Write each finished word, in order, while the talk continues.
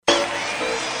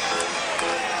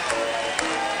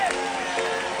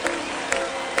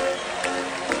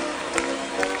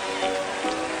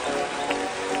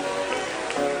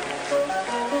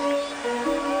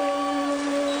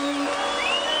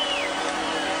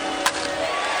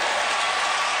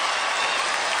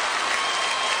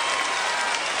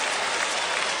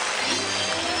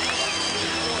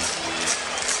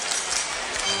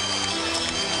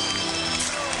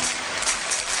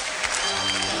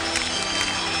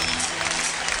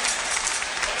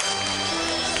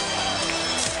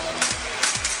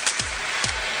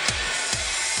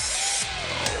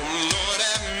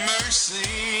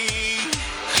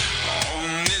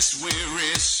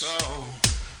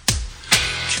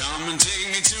Come and take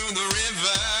me to the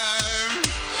river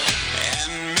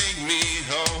and make me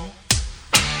whole.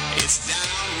 It's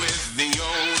down with the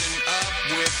old and up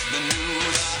with the new.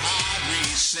 The hard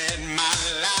reset, my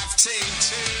life take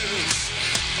two.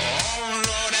 Oh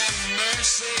Lord have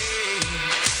mercy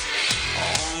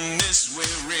on this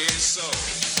weary soul.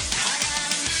 I got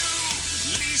a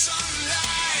new lease on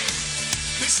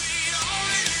life. They say you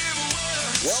only live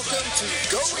once. Welcome to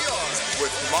Go Yard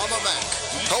with Mama Mac,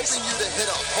 helping you to hit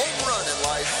a home run in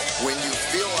life when you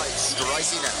feel like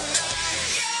striking out.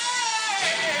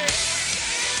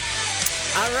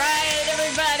 All right,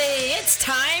 everybody, it's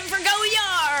time for Go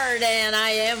Yard, and I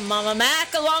am Mama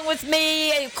Mac. Along with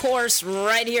me, of course,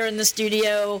 right here in the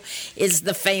studio is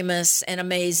the famous and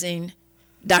amazing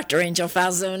Dr. Angel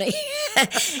Falzoni.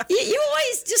 you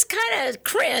always just kind of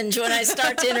cringe when I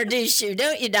start to introduce you,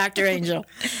 don't you, Dr. Angel?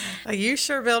 You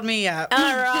sure build me up.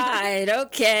 All right,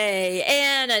 okay.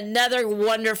 And another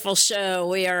wonderful show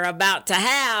we are about to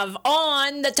have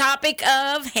on the topic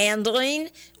of handling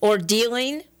or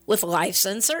dealing with life's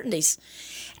uncertainties.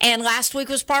 And last week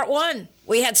was part one.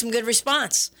 We had some good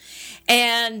response.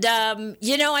 And,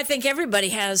 I think everybody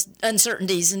has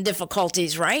uncertainties and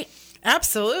difficulties, right?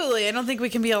 Absolutely. I don't think we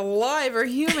can be alive or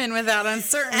human without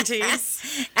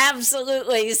uncertainties.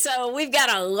 Absolutely. So we've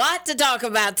got a lot to talk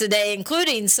about today,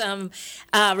 including some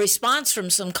response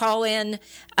from some call-in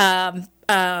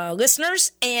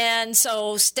listeners. And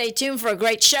so stay tuned for a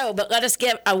great show. But let us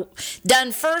get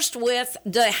done first with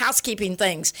the housekeeping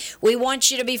things. We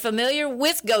want you to be familiar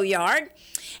with Go Yard.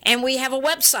 And we have a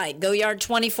website,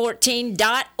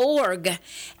 goyard2014.org.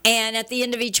 And at the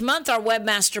end of each month, our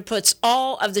webmaster puts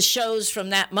all of the shows from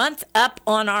that month up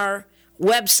on our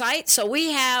website. So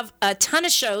we have a ton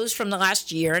of shows from the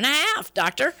last year and a half,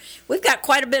 Doctor. We've got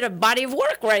quite a bit of body of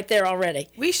work right there already.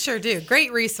 We sure do.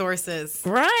 Great resources.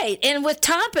 Right. And with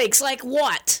topics like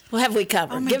what have we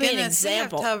covered? Oh my Give goodness. me an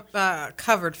example. We have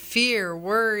covered fear,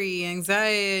 worry,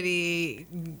 anxiety,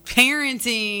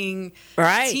 parenting,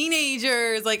 right,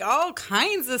 teenagers, like all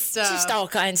kinds of stuff. Just all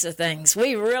kinds of things.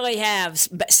 We really have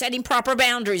setting proper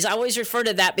boundaries. I always refer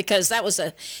to that because that was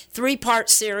a 3-part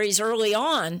series early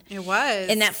on. It was.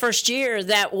 In that first year,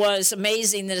 that was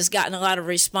amazing. That has gotten a lot of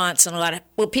response and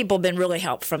people have been really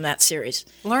helped from that series.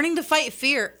 Learning to fight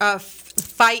fear,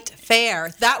 fight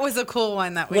fair. That was a cool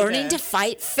one that we Learning did. to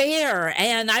fight fair.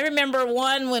 And I remember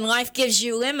one when life gives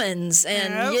you lemons.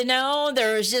 And,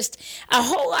 there was just a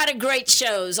whole lot of great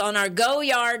shows on our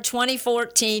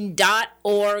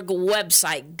goyard2014.org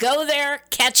website. Go there,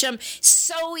 catch them.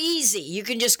 So easy. You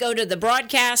can just go to the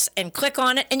broadcast and click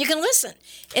on it, and you can listen.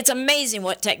 It's amazing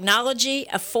what technology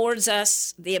affords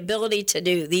us the ability to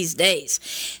do these days.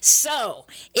 So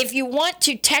if you want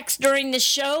to text during the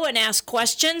show and ask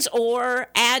questions or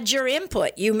add your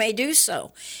input, you may do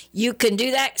so. You can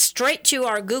do that straight to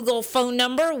our Google phone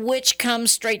number, which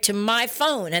comes straight to my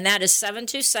phone, and that is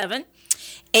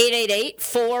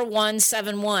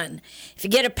 727-888-4171. If you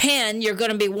get a pen, you're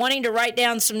going to be wanting to write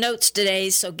down some notes today,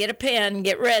 so get a pen,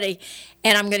 get ready,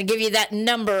 and I'm going to give you that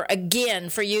number again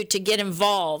for you to get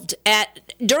involved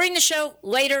during the show,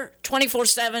 later,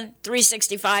 24/7,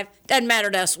 365. Doesn't matter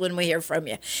to us when we hear from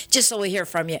you, just so we hear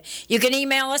from you. You can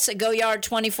email us at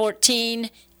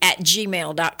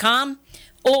goyard2014@gmail.com,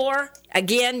 or,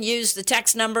 again, use the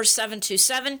text number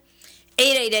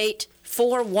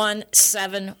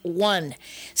 727-888-4171.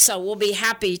 So we'll be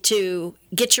happy to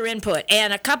get your input.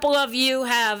 And a couple of you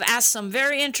have asked some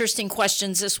very interesting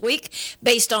questions this week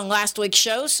based on last week's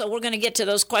show. So we're going to get to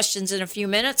those questions in a few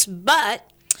minutes. But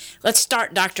let's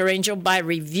start, Dr. Angel, by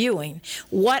reviewing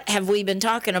what have we been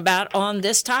talking about on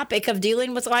this topic of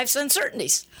dealing with life's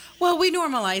uncertainties. Well, we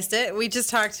normalized it. We just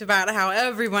talked about how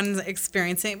everyone's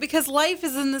experiencing it because life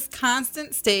is in this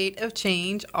constant state of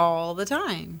change all the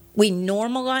time. We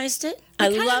normalized it? I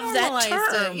love that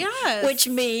term. Yes. Which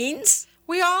means?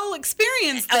 We all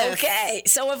experience this. Okay.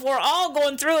 So if we're all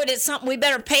going through it, it's something we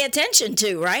better pay attention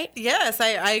to, right? Yes,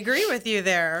 I agree with you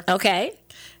there. Okay.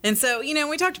 And so,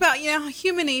 we talked about,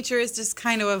 human nature is just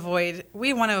kind of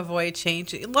we want to avoid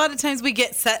change. A lot of times we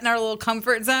get set in our little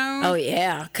comfort zone. Oh,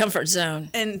 yeah. Comfort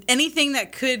zone. And anything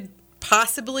that could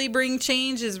possibly bring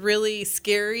change is really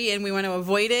scary, and we want to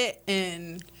avoid it.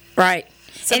 And right.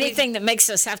 So anything that makes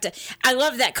us have to. I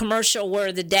love that commercial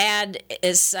where the dad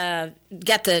is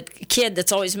got the kid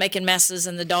that's always making messes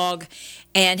and the dog,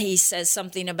 and he says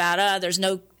something about there's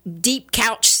no deep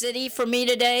couch city for me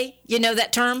today. You know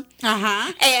that term?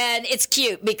 Uh-huh. And it's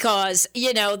cute because,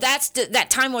 that's that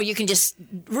time where you can just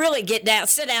really get down,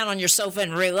 sit down on your sofa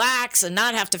and relax and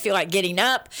not have to feel like getting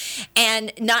up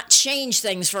and not change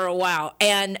things for a while.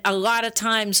 And a lot of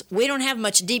times we don't have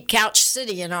much deep couch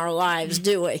city in our lives,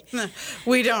 do we?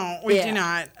 We don't. We Yeah. do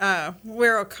not.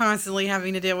 We're constantly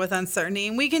having to deal with uncertainty,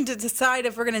 and we can decide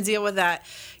if we're going to deal with that,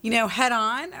 head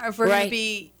on, or if we're going to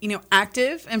be,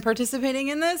 active and participating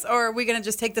in this, or are we going to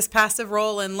just take this passive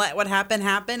role and let what happen,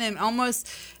 and almost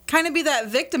kind of be that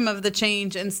victim of the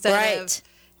change instead of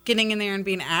getting in there and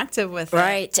being active with it.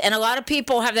 Right. And a lot of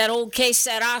people have that old que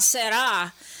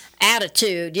sera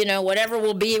attitude, whatever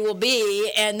will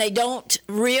be, and they don't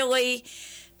really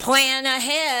plan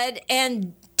ahead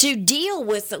and to deal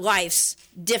with life's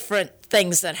different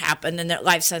things that happen and their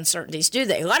life's uncertainties, do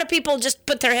they? A lot of people just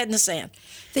put their head in the sand.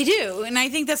 They do. And I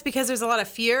think that's because there's a lot of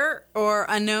fear or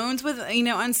unknowns with,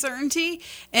 uncertainty.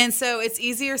 And so it's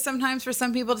easier sometimes for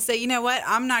some people to say, you know what,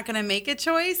 I'm not going to make a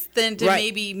choice than to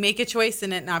maybe make a choice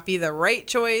and it not be the right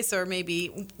choice, or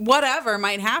maybe whatever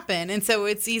might happen. And so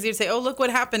it's easier to say, oh, look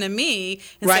what happened to me,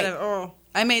 instead of, oh,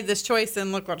 I made this choice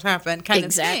and look what happened kind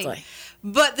of thing.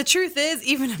 But the truth is,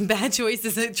 even a bad choice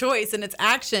is a choice and it's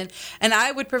action. And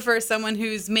I would prefer someone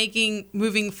who's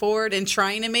moving forward and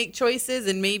trying to make choices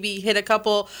and maybe hit a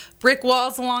couple brick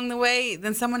walls along the way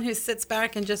than someone who sits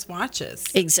back and just watches.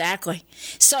 Exactly.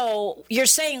 So you're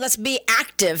saying let's be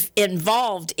active,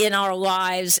 involved in our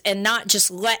lives, and not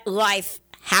just let life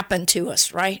happen to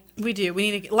us, right? We do.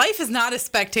 Life is not a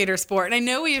spectator sport. And I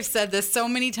know we have said this so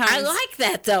many times. I like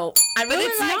that, though. I really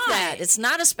it's like not. that. It's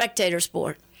not a spectator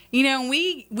sport.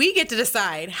 We get to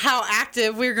decide how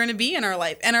active we're going to be in our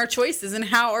life and our choices and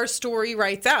how our story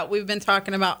writes out. We've been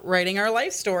talking about writing our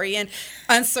life story, and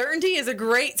uncertainty is a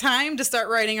great time to start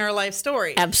writing our life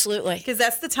story. Absolutely. Because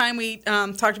that's the time we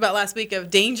talked about last week of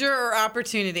danger or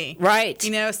opportunity. Right.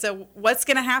 So what's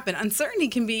going to happen? Uncertainty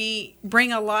can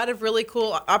bring a lot of really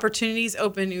cool opportunities,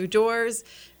 open new doors.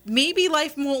 Maybe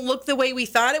life won't look the way we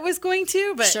thought it was going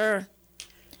to, but sure.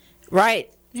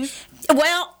 Right.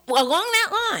 Well, along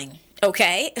that line,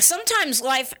 okay, sometimes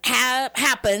life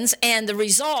happens and the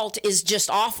result is just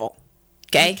awful.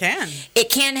 Okay? It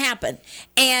can happen.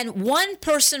 And one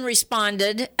person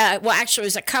responded, actually it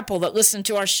was a couple that listened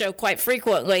to our show quite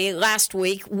frequently last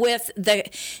week, with the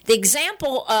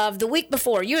example of the week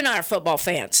before. You and I are football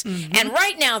fans. Mm-hmm. And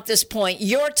right now at this point,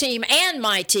 your team and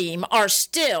my team are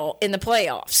still in the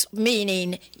playoffs,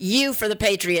 meaning you for the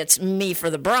Patriots, me for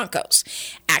the Broncos.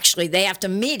 Actually, they have to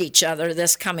meet each other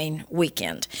this coming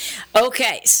weekend.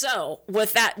 Okay, so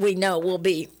with that, we know we'll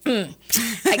be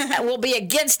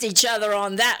against each other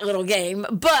on that little game.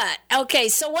 But okay,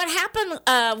 so what happened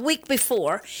week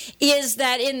before is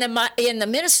that in the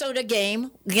Minnesota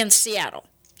game against Seattle,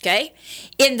 okay,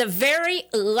 in the very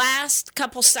last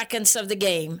couple seconds of the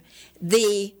game,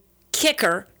 the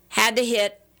kicker had to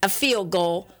hit a field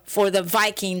goal for the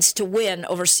Vikings to win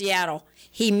over Seattle.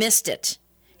 He missed it,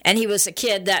 and he was a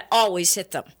kid that always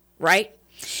hit them, right?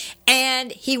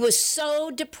 And he was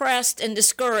so depressed and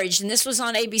discouraged, and this was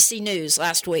on ABC News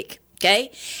last week,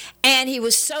 okay? And he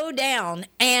was so down,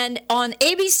 and on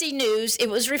ABC News, it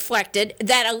was reflected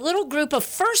that a little group of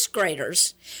first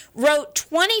graders wrote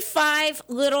 25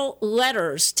 little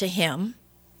letters to him.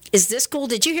 Is this cool?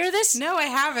 Did you hear this? No, I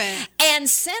haven't. And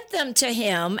sent them to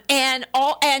him, and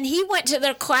he went to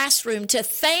their classroom to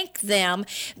thank them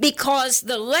because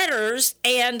the letters,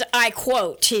 and I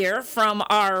quote here from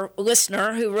our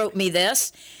listener who wrote me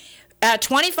this,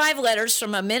 25 letters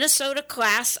from a Minnesota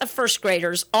class of first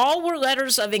graders. All were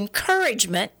letters of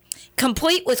encouragement,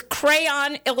 complete with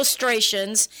crayon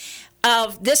illustrations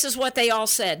of, this is what they all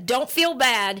said: don't feel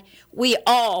bad, we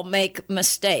all make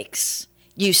mistakes.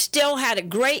 You still had a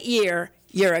great year.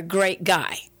 You're a great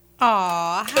guy.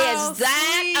 Aw, how Is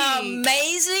that sweet.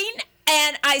 amazing?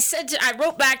 And I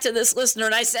wrote back to this listener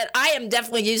and I said, I am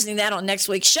definitely using that on next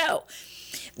week's show,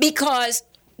 because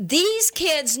these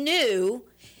kids knew,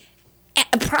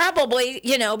 probably,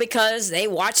 because they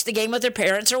watched the game with their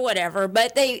parents or whatever,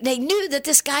 but they knew that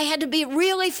this guy had to be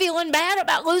really feeling bad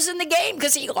about losing the game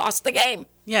because he lost the game.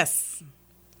 Yes.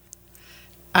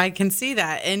 I can see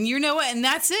that. And you know what? And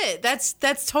that's it.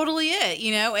 That's totally it,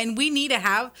 and we need to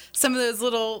have some of those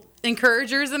little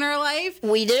encouragers in our life.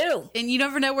 We do. And you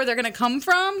never know where they're going to come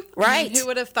from. Right. Who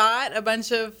would have thought a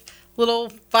bunch of little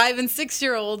 5- and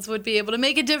 6-year-olds would be able to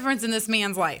make a difference in this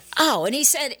man's life? Oh, and he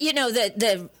said,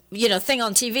 the thing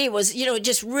on TV was, it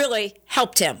just really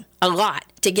helped him a lot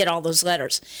to get all those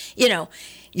letters.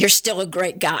 You're still a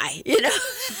great guy,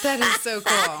 That is so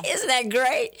cool. Isn't that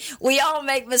great? We all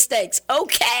make mistakes.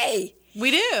 Okay.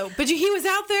 We do. But he was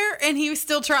out there and he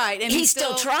still tried. And he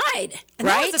still tried, and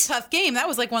right? That was a tough game. That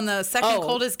was like one of the second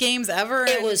coldest games ever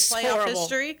in playoff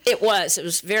history. It was. It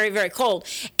was very, very cold.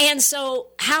 And so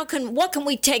what can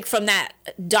we take from that,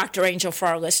 Dr. Angel, for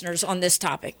our listeners on this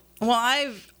topic?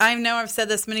 Well, I know I've said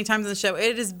this many times on the show.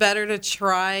 It is better to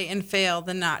try and fail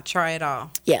than not try at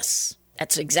all. Yes.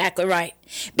 That's exactly right.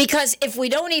 Because if we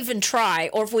don't even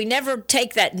try, or if we never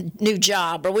take that new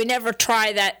job, or we never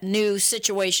try that new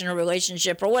situation or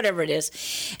relationship, or whatever it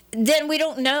is, then we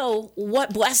don't know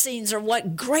what blessings or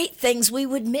what great things we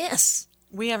would miss.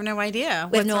 We have no idea.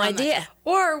 We have no idea.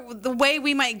 Or the way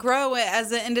we might grow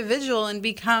as an individual and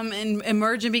become and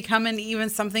emerge and become even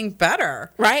something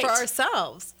better for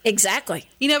ourselves. Exactly.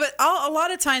 But a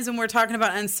lot of times when we're talking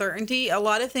about uncertainty, a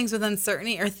lot of things with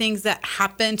uncertainty are things that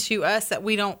happen to us that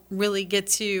we don't really get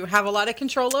to have a lot of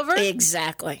control over.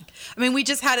 Exactly. I mean, we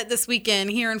just had it this weekend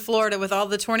here in Florida with all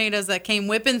the tornadoes that came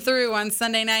whipping through on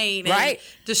Sunday night and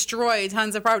destroyed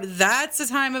tons of property. That's a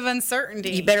time of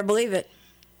uncertainty. You better believe it.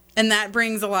 And that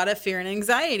brings a lot of fear and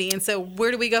anxiety. And so where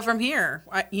do we go from here?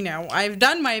 I've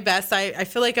done my best. I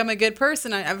feel like I'm a good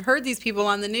person. I've heard these people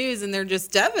on the news and they're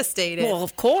just devastated. Well,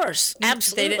 of course.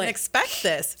 Absolutely. They didn't expect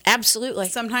this. Absolutely.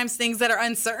 Sometimes things that are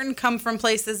uncertain come from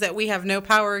places that we have no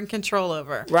power and control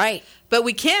over. Right. But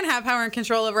we can have power and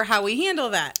control over how we handle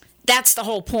that. That's the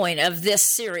whole point of this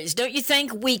series. Don't you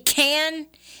think we can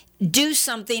do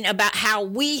something about how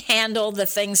we handle the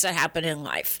things that happen in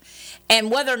life? And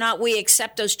whether or not we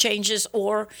accept those changes,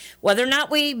 or whether or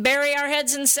not we bury our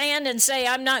heads in sand and say,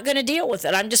 I'm not going to deal with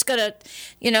it. I'm just going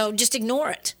to, just ignore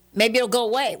it. Maybe it'll go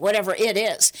away, whatever it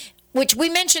is. Which we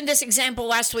mentioned this example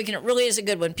last week, and it really is a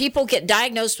good one. People get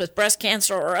diagnosed with breast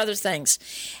cancer or other things,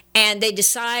 and they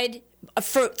decide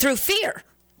through fear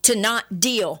to not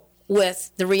deal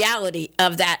with the reality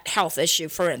of that health issue,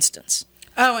 for instance.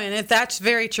 Oh, and that's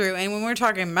very true. And when we're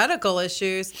talking medical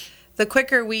issues, the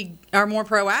quicker we are more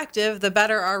proactive, the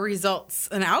better our results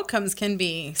and outcomes can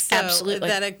be. So Absolutely.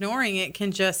 That ignoring it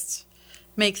can just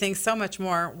make things so much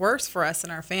more worse for us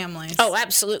and our families. Oh,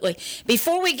 absolutely.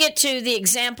 Before we get to the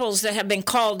examples that have been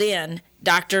called in,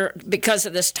 Doctor, because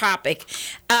of this topic,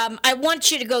 I want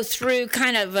you to go through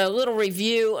kind of a little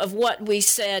review of what we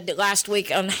said last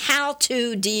week on how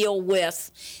to deal with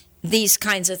these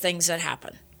kinds of things that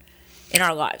happen in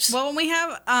our lives. Well, when we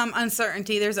have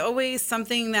uncertainty, there's always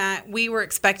something that we were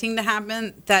expecting to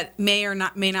happen that may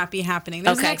not be happening.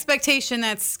 There's an expectation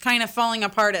that's kind of falling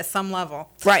apart at some level.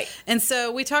 Right. And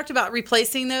so we talked about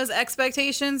replacing those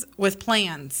expectations with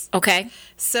plans. Okay.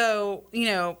 So,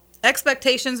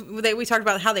 expectations, we talked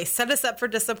about how they set us up for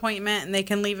disappointment and they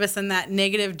can leave us in that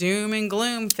negative doom and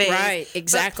gloom phase. Right,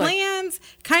 exactly. But plans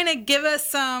kind of give us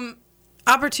some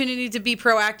opportunity to be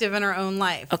proactive in our own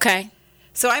life. Okay.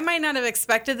 So I might not have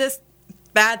expected this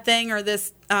bad thing or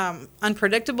this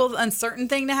unpredictable, uncertain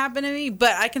thing to happen to me,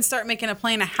 but I can start making a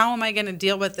plan of how am I going to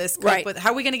deal with this,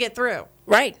 how are we going to get through?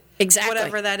 Right, exactly.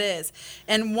 Whatever that is.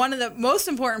 And one of the most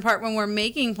important part when we're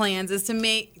making plans is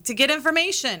to get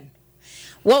information.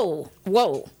 Whoa.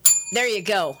 There you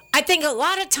go. I think a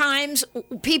lot of times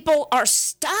people are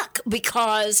stuck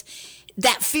because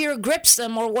that fear grips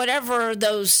them, or whatever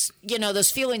those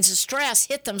feelings of stress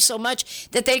hit them so much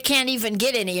that they can't even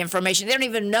get any information. They don't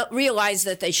even realize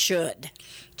that they should.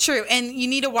 True. And you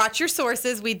need to watch your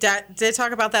sources. We did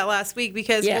talk about that last week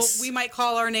because we might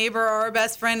call our neighbor or our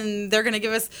best friend and they're going to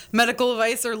give us medical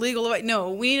advice or legal advice.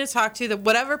 No, we need to talk to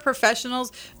whatever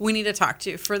professionals we need to talk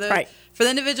to. For the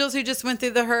individuals who just went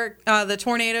through the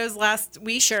tornadoes last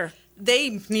week. Sure.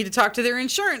 They need to talk to their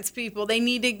insurance people. They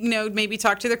need to, maybe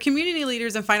talk to their community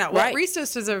leaders and find out what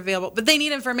resources are available. But they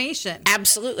need information.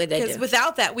 Absolutely, they do. Because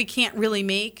without that, we can't really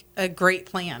make a great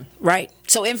plan. Right.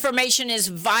 So information is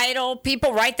vital.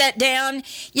 People, write that down.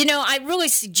 I really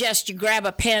suggest you grab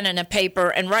a pen and a paper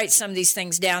and write some of these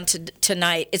things down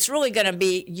tonight. It's really going to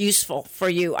be useful for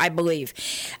you, I believe.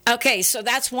 Okay, so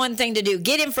that's one thing to do.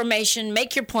 Get information,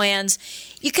 make your plans.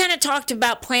 You kind of talked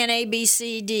about plan A, B,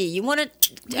 C, D. You want to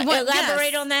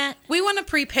elaborate on that? We want to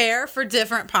prepare for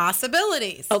different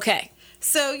possibilities. Okay.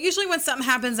 So usually when something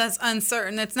happens that's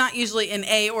uncertain, it's not usually an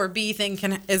A or B thing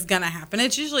is going to happen.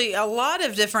 It's usually a lot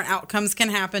of different outcomes can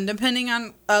happen depending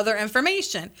on other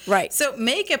information. Right. So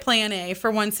make a plan A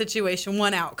for one situation,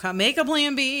 one outcome. Make a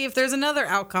plan B if there's another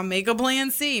outcome. Make a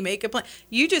plan C. Make a plan.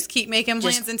 You just keep making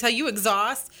plans until you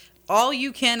exhaust all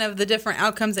you can of the different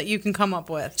outcomes that you can come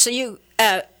up with. So you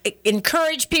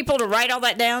encourage people to write all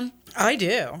that down? I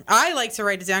do. I like to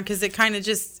write it down because it kind of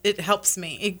it helps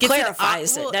me. It gets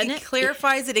clarifies it, doesn't it? It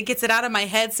clarifies it. It gets it out of my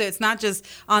head so it's not just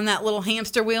on that little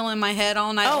hamster wheel in my head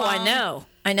all night long.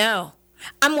 I know.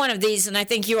 I'm one of these, and I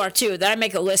think you are too, that I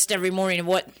make a list every morning of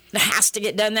what has to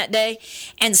get done that day.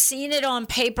 And seeing it on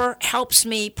paper helps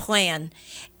me plan.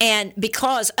 And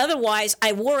because otherwise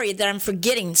I worry that I'm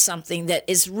forgetting something that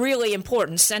is really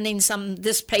important, sending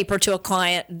this paper to a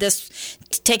client, this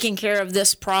taking care of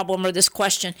this problem or this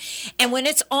question. And when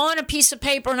it's on a piece of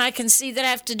paper and I can see that I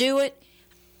have to do it,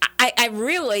 I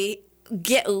really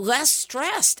get less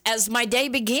stressed as my day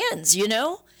begins, you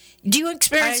know? Do you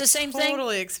experience the same thing? I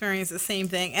totally experience the same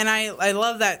thing. And I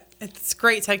love that. It's a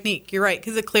great technique. You're right,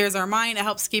 because it clears our mind. It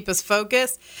helps keep us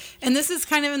focused. And this is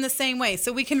kind of in the same way.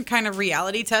 So we can kind of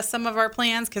reality test some of our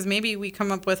plans, because maybe we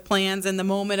come up with plans in the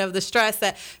moment of the stress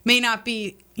that may not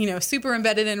be, super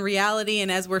embedded in reality.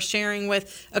 And as we're sharing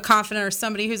with a confidant or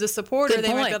somebody who's a supporter,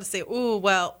 they might be able to say, "Ooh,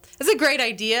 well, it's a great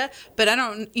idea, but I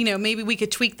don't, maybe we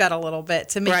could tweak that a little bit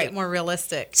to make it more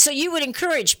realistic." So you would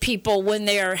encourage people when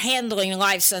they're handling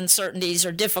life's uncertainties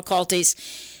or difficulties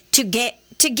to get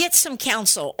some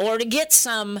counsel or to get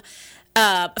some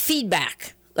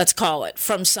feedback, let's call it,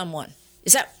 from someone.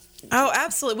 Is that? Oh,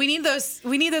 absolutely.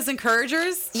 We need those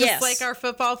encouragers, just like our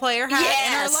football player had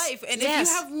in our life. And if you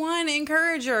have one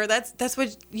encourager, that's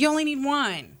what you only need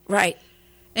one. Right.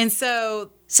 And so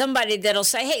somebody that'll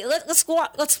say, "Hey, let's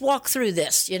walk through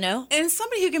this," And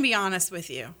somebody who can be honest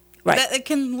with you. Right. That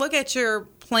can look at your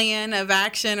plan of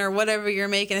action or whatever you're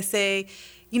making and say,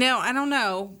 I don't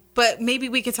know, but maybe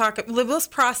we could talk, let's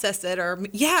process it. Or,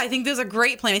 I think there's a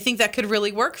great plan. I think that could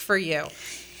really work for you.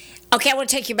 Okay, I want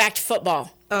to take you back to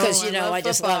football because, I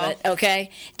just love it, okay?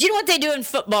 Do you know what they do in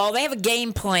football? They have a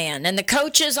game plan, and the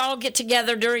coaches all get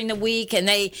together during the week, and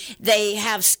they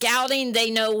have scouting.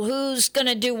 They know who's going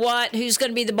to do what, who's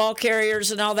going to be the ball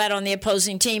carriers and all that on the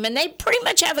opposing team, and they pretty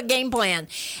much have a game plan.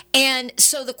 And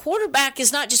so the quarterback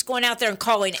is not just going out there and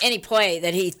calling any play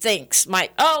that he thinks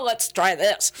might, let's try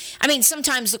this. I mean,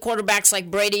 sometimes the quarterbacks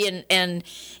like Brady and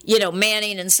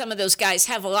Manning and some of those guys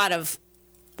have a lot of,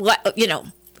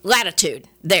 latitude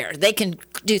there. They can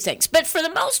do things. But for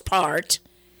the most part,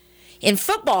 in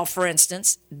football, for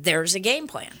instance, there's a game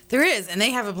plan. There is, and they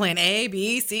have a plan A,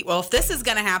 B, C. Well, if this is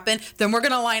going to happen, then we're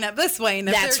going to line up this way. And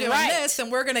if they're doing this,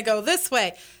 then we're going to go this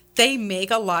way. They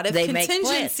make a lot of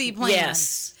contingency plans.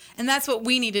 Yes. And that's what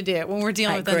we need to do when we're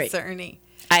dealing with uncertainty.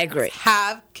 I agree.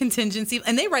 Have contingency.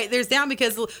 And they write theirs down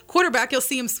because the quarterback, you'll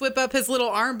see him whip up his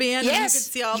little armband. Yes. And you can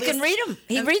see all you can read them.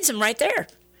 He reads them right there.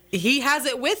 He has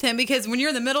it with him because when you're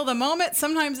in the middle of the moment,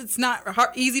 sometimes it's not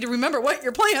easy to remember what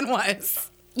your plan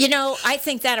was. I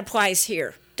think that applies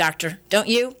here, Doctor. Don't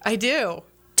you? I do.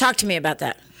 Talk to me about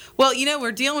that. Well,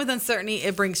 we're dealing with uncertainty.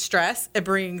 It brings stress. It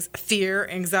brings fear,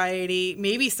 anxiety,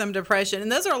 maybe some depression. And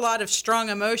those are a lot of strong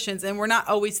emotions, and we're not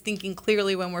always thinking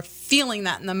clearly when we're feeling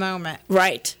that in the moment.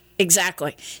 Right.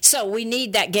 Exactly. So we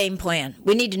need that game plan.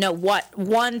 We need to know what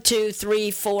 1, 2, 3,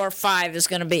 4, 5 is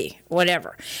going to be,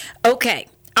 whatever. Okay.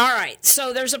 All right,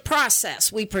 so there's a process.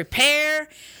 We prepare.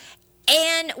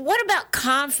 And what about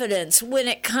confidence when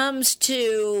it comes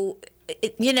to,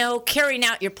 carrying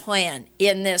out your plan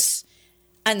in this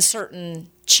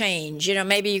uncertain change?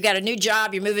 Maybe you got a new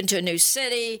job, you're moving to a new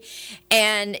city,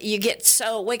 and you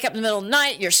wake up in the middle of the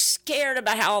night, you're scared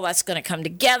about how all that's going to come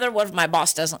together. What if my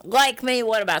boss doesn't like me?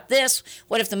 What about this?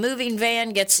 What if the moving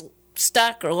van gets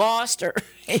stuck or lost or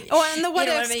and the what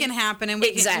ifs can happen, and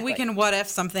we can what if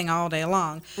something all day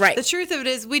long. Right. The truth of it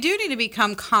is we do need to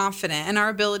become confident in our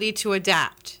ability to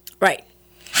adapt. Right.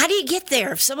 How do you get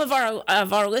there? If some of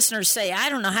our listeners say, "I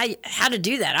don't know how to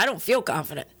do that. I don't feel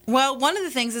confident." Well, one of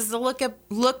the things is to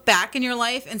look back in your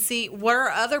life and see what are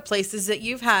other places that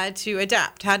you've had to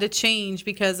adapt, had to change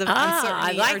because of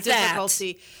uncertainty or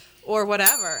difficulty. Or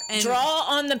whatever. And draw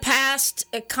on the past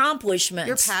accomplishments.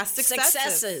 Your past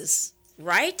successes.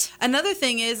 Right? Another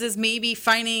thing is maybe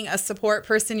finding a support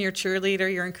person, your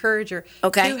cheerleader, your encourager, who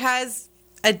has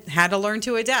had to learn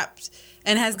to adapt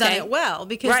and has done it well,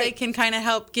 because they can kind of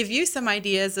help give you some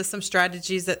ideas of some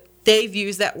strategies that they've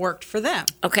used that worked for them.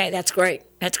 Okay, that's great.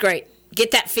 That's great.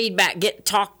 Get that feedback.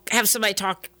 Have somebody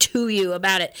talk to you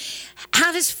about it.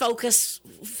 How does focus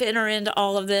enter into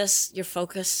all of this? Your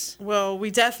focus? Well, we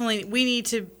need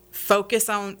to focus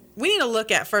on. We need to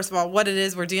look at, first of all, what it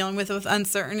is we're dealing with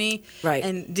uncertainty, right,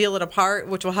 and deal it apart,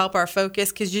 which will help our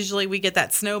focus. Because usually we get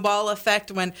that snowball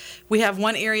effect when we have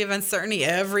one area of uncertainty,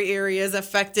 every area is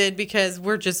affected because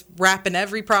we're just wrapping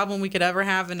every problem we could ever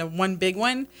have into one big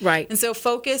one. Right. And so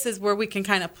focus is where we can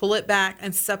kind of pull it back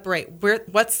and separate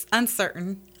what's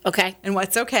uncertain, and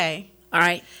what's okay. All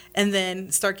right. And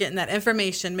then start getting that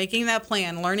information, making that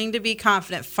plan, learning to be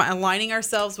confident, aligning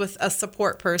ourselves with a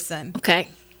support person. Okay.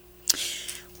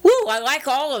 Woo, I like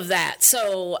all of that.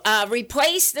 So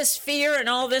replace this fear and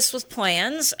all this with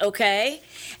plans, okay?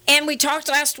 And we talked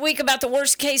last week about the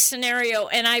worst case scenario,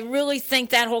 and I really think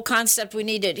that whole concept, we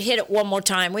need to hit it one more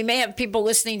time. We may have people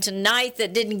listening tonight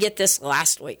that didn't get this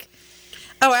last week.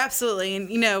 Oh, absolutely.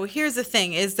 And, here's the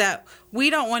thing is that we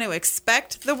don't want to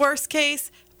expect the worst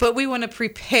case, but we want to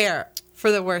prepare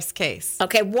for the worst case.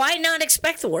 Okay, why not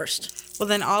expect the worst? Well,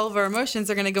 then all of our emotions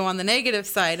are going to go on the negative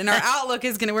side, and our outlook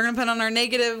is we're going to put on our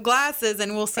negative glasses,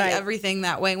 and we'll see everything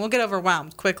that way, and we'll get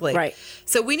overwhelmed quickly. Right.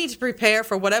 So we need to prepare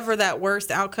for whatever that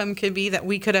worst outcome could be that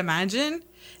we could imagine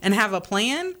and have a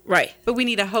plan. Right. But we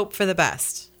need to hope for the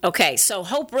best. Okay, so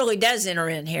hope really does enter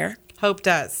in here. Hope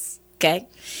does. Okay.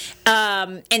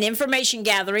 And information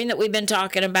gathering that we've been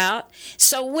talking about.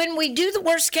 So when we do the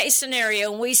worst case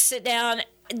scenario and we sit down,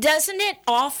 doesn't it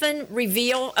often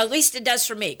reveal, at least it does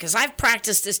for me, because I've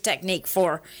practiced this technique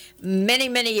for many,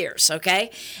 many years,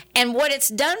 okay? And what it's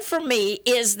done for me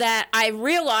is that I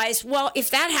realize, well, if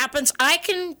that happens,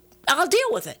 I'll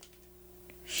deal with it.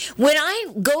 When I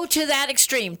go to that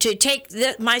extreme, to take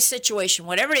my situation,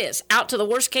 whatever it is, out to the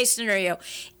worst case scenario,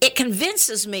 it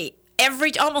convinces me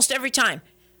almost every time,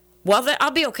 well,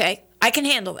 I'll be okay. I can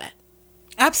handle that.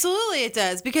 Absolutely it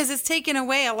does, because it's taken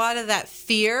away a lot of that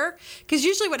fear. Because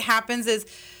usually what happens is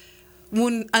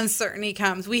when uncertainty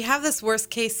comes, we have this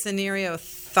worst case scenario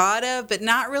thought of, but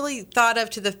not really thought of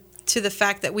to the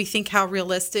fact that we think how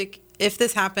realistic, if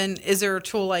this happened, is there a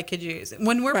tool I could use?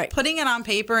 When we're putting it on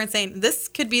paper and saying this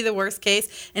could be the worst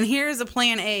case, and here's a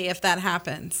plan A if that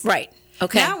happens. Right.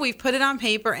 Okay. Now we've put it on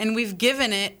paper and we've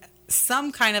given it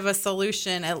some kind of a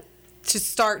solution to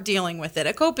start dealing with it,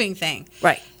 a coping thing.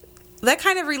 Right. That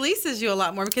kind of releases you a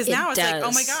lot more, because now it's like,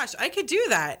 oh my gosh, I could do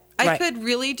that. I could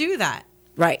really do that.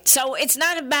 Right. So it's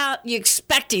not about you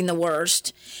expecting the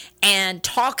worst and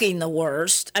talking the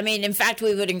worst. I mean, in fact,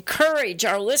 we would encourage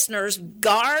our listeners,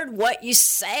 guard what you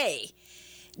say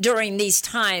during these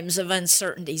times of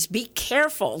uncertainties. Be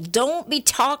careful. Don't be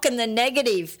talking the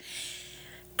negative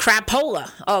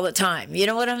crapola all the time. You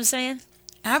know what I'm saying?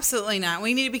 Absolutely not.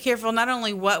 We need to be careful not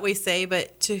only what we say,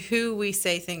 but to who we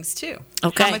say things to.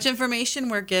 Okay. How much information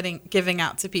we're giving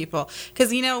out to people.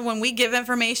 Because, when we give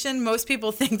information, most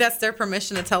people think that's their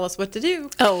permission to tell us what to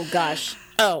do. Oh, gosh.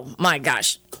 Oh, my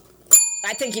gosh.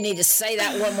 I think you need to say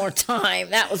that one more time.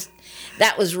 That was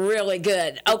really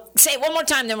good. Oh, say it one more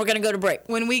time, then we're going to go to break.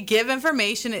 When we give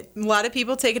information, a lot of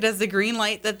people take it as the green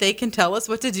light that they can tell us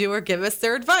what to do or give us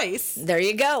their advice. There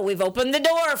you go. We've opened the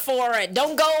door for it.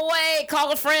 Don't go away.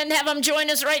 Call a friend. Have them join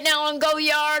us right now on Go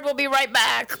Yard. We'll be right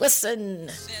back. Listen. In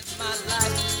my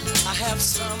life, I have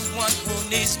someone who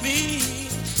needs me,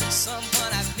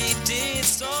 someone I've needed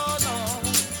so long.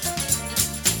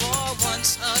 For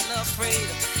once unafraid,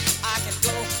 I can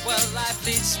go where life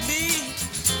leads me.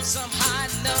 Somehow I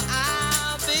know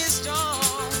I'll be strong.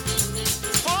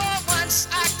 For once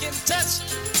I can touch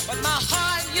what my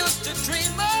heart used to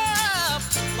dream of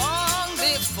long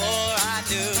before I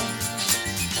knew.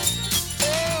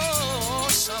 Oh,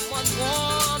 someone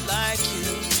warm like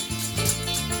you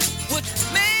would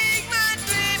make my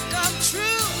dream come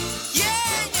true. Yeah.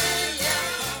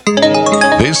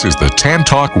 This is the Tan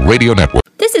Talk Radio Network.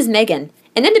 This is Megan,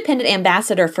 an independent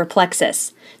ambassador for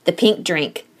Plexus, the pink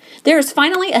drink. There is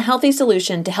finally a healthy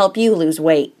solution to help you lose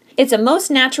weight. It's a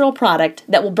most natural product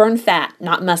that will burn fat,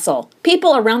 not muscle.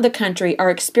 People around the country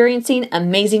are experiencing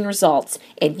amazing results,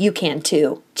 and you can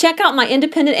too. Check out my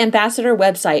independent ambassador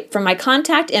website for my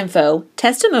contact info,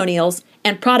 testimonials,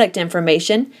 and product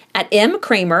information at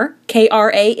mkramer,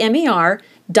 Kramer,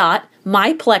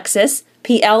 myplexus,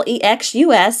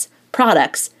 Plexus,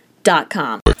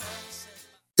 products.com.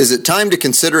 Is it time to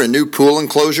consider a new pool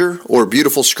enclosure or a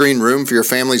beautiful screen room for your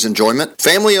family's enjoyment?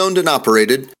 Family owned and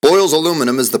operated, Boyles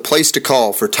Aluminum is the place to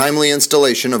call for timely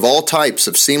installation of all types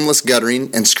of seamless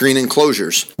guttering and screen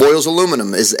enclosures. Boyles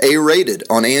Aluminum is A-rated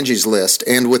on Angie's List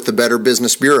and with the Better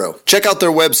Business Bureau. Check out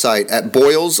their website at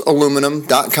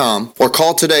boylesaluminum.com or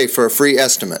call today for a free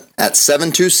estimate at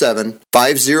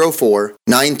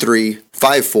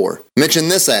 727-504-9354. Mention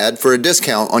this ad for a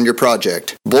discount on your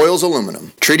project. Boyles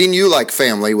Aluminum, treating you like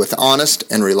family with honest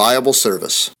and reliable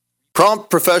service. Prompt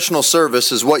professional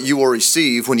service is what you will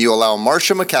receive when you allow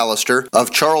Marcia McAllister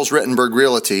of Charles Rittenberg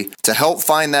Realty to help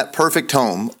find that perfect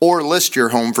home or list your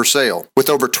home for sale. With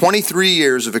over 23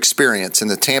 years of experience in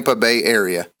the Tampa Bay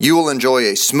area, you will enjoy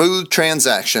a smooth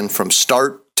transaction from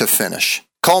start to finish.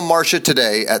 Call Marcia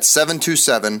today at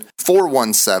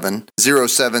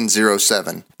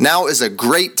 727-417-0707. Now is a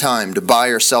great time to buy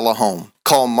or sell a home.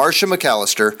 Call Marcia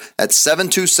McAllister at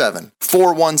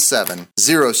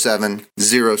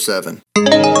 727-417-0707.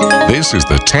 This is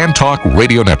the Tan Talk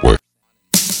Radio Network.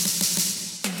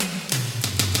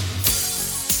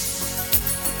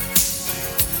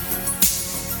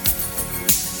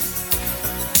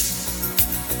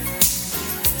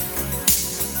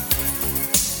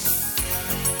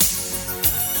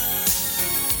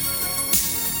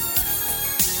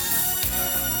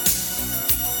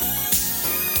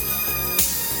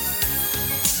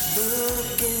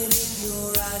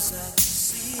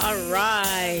 All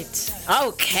right.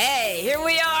 Okay, here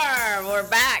we are. We're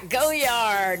back. Go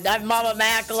Yard. I'm Mama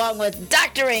Mac along with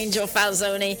Dr. Angel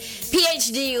Falzoni,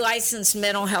 PhD licensed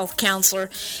mental health counselor.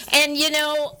 And,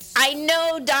 I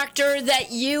know, doctor,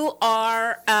 that you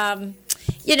are...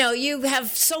 you have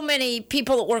so many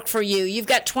people that work for you. You've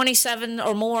got 27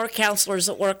 or more counselors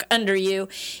that work under you.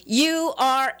 You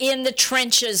are in the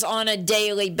trenches on a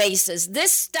daily basis.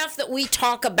 This stuff that we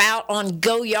talk about on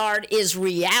Go Yard is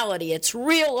reality. It's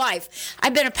real life.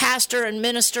 I've been a pastor and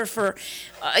minister for,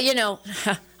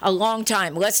 a long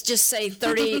time. Let's just say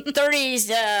 30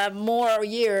 more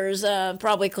years,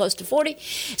 probably close to 40.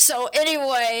 So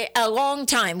anyway, a long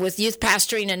time with youth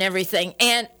pastoring and everything.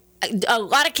 And a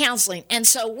lot of counseling. And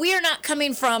so we are not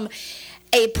coming from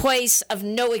a place of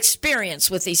no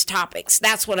experience with these topics.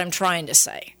 That's what I'm trying to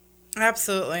say.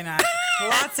 Absolutely not.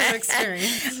 Lots of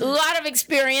experience. A lot of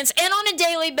experience and on a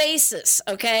daily basis,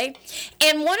 okay?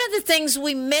 And one of the things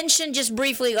we mentioned just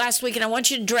briefly last week, and I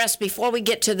want you to address before we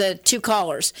get to the two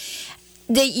callers,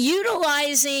 the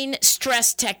utilizing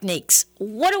stress techniques.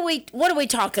 What are we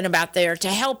talking about there to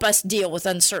help us deal with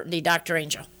uncertainty, Dr.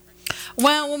 Angel?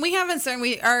 Well, when we have uncertainty,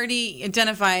 we already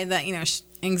identified that,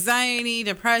 anxiety,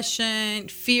 depression,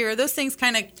 fear, those things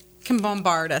kind of can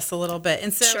bombard us a little bit.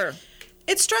 And so sure.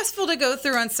 It's stressful to go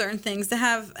through uncertain things, to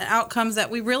have outcomes that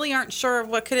we really aren't sure of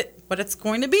what it's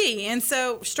going to be. And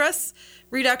so stress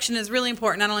reduction is really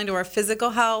important, not only to our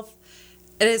physical health,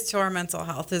 it is to our mental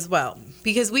health as well,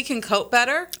 because we can cope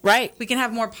better. Right. We can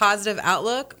have more positive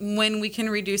outlook when we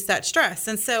can reduce that stress.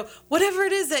 And so whatever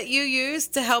it is that you use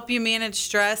to help you manage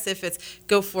stress, if it's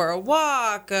go for a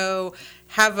walk, go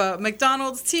have a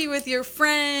McDonald's tea with your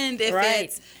friend, if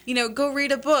it's, go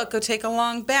read a book, go take a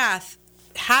long bath,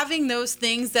 having those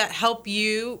things that help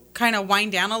you kind of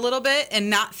wind down a little bit and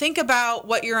not think about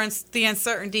what the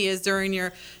uncertainty is during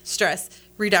your stress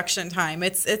reduction time.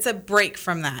 It's a break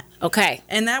from that. Okay.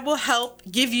 And that will help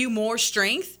give you more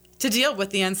strength to deal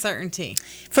with the uncertainty.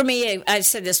 For me, I've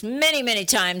said this many, many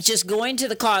times, just going to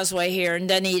the Causeway here in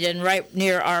Dunedin, right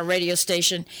near our radio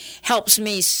station, helps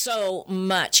me so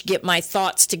much get my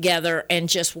thoughts together and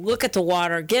just look at the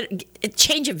water, get a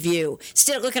change of view.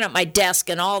 Instead of looking at my desk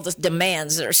and all the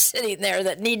demands that are sitting there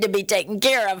that need to be taken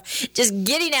care of, just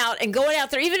getting out and going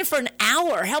out there, even for an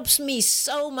hour, helps me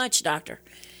so much, doctor.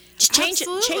 Just change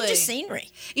the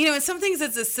scenery. And some things,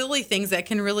 it's the silly things that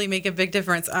can really make a big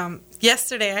difference.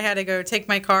 Yesterday, I had to go take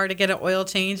my car to get an oil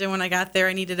change, and when I got there,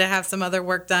 I needed to have some other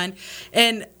work done.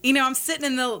 And, I'm sitting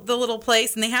in the little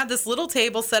place, and they have this little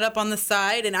table set up on the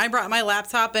side, and I brought my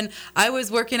laptop, and I was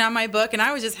working on my book, and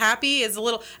I was just happy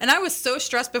and I was so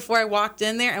stressed before I walked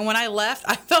in there, and when I left,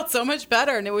 I felt so much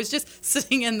better, and it was just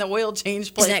sitting in the oil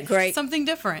change place. Isn't that great? Something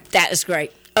different. That is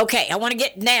great. Okay, I want to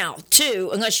get now to,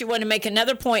 unless you want to make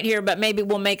another point here, but maybe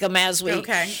we'll make them as we.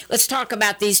 Okay. Let's talk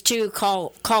about these two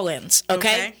call-ins.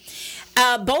 Okay.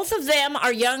 Both of them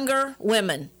are younger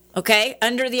women. Okay,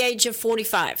 under the age of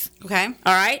 45. Okay.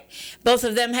 All right. Both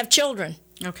of them have children.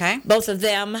 Okay. Both of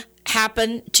them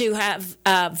happen to have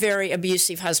very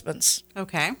abusive husbands.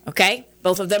 Okay. Okay.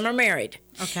 Both of them are married.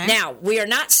 Okay. Now, we are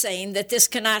not saying that this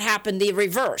cannot happen the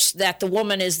reverse, that the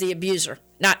woman is the abuser.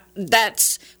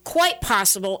 That's quite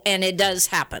possible, and it does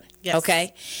happen. Yes.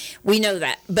 Okay? We know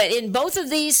that. But in both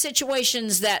of these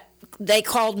situations that they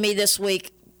called me this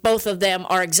week, both of them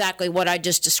are exactly what I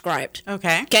just described.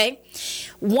 Okay. Okay?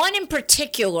 One in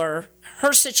particular,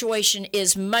 her situation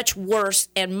is much worse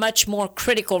and much more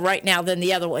critical right now than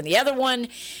the other one. The other one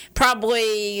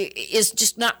probably is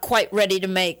just not quite ready to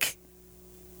make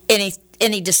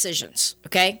any decisions,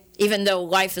 okay? Even though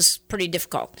life is pretty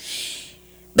difficult.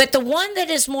 But the one that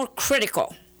is more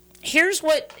critical, here's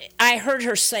what I heard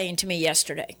her saying to me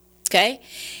yesterday, okay?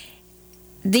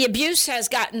 The abuse has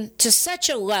gotten to such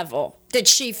a level that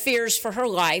she fears for her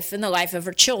life and the life of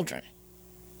her children.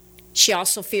 She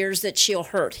also fears that she'll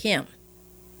hurt him.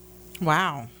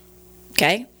 Wow.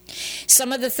 Okay?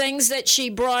 Some of the things that she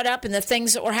brought up and the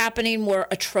things that were happening were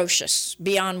atrocious,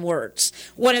 beyond words.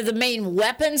 One of the main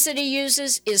weapons that he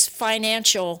uses is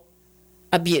financial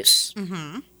abuse.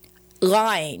 Mm-hmm.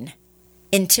 Lying,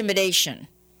 intimidation.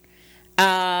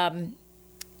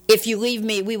 If you leave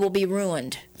me, we will be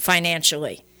ruined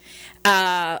financially.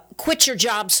 Quit your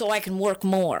job so I can work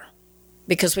more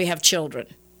because we have children.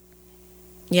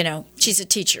 You know, she's a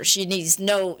teacher. She does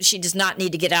not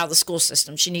need to get out of the school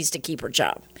system. She needs to keep her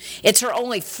job. It's her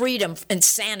only freedom and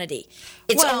sanity.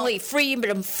 It's only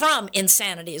freedom from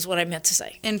insanity is what I meant to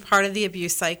say. And part of the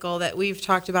abuse cycle that we've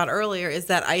talked about earlier is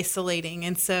that isolating.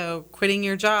 And so quitting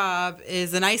your job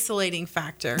is an isolating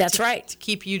factor. That's right. To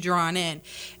keep you drawn in.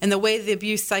 And the way the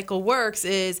abuse cycle works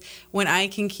is when I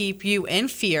can keep you in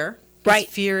fear. Right.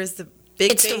 Fear is the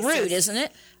big It's the root, isn't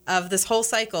it? Of this whole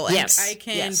cycle. And Yes. I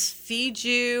can feed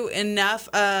you enough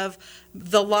of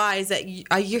the lies that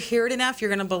you hear it enough, you're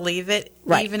going to believe it,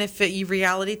 right. even if you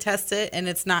reality test it and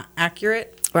it's not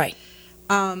accurate. Right.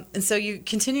 And so you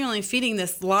continually feeding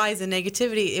this lies and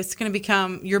negativity, it's going to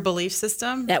become your belief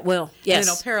system. That will, yes.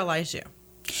 And it'll paralyze you.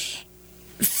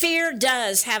 Fear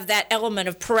does have that element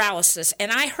of paralysis.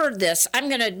 And I heard this. I'm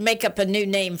going to make up a new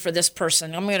name for this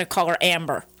person. I'm going to call her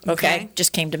Amber. Okay?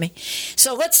 Just came to me.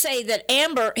 So let's say that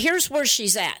Amber, here's where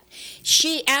she's at.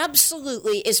 She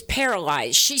absolutely is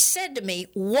paralyzed. She said to me,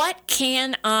 what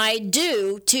can I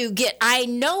do I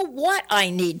know what I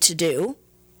need to do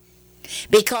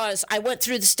because I went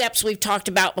through the steps we've talked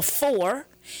about before.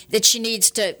 That she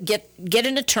needs to get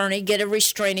an attorney, get a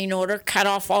restraining order, cut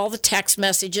off all the text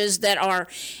messages that are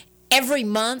every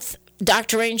month.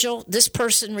 Dr. Angel, this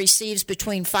person receives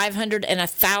between 500 and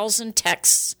 1,000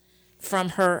 texts from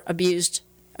her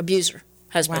abuser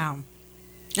husband. Wow.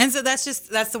 And so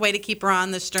that's the way to keep her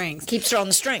on the strings. Keeps her on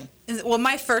the string. Well,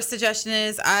 my first suggestion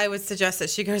is I would suggest that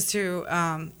she goes to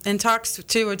and talks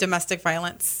to a domestic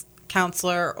violence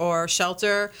counselor or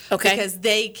shelter, because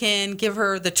they can give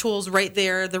her the tools right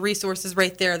there, the resources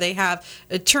right there. They have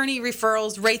attorney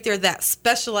referrals right there that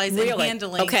specialize in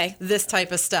handling this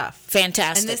type of stuff.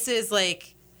 Fantastic. And this is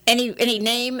like any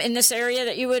name in this area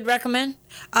that you would recommend?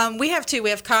 We have two. We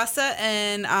have CASA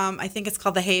and I think it's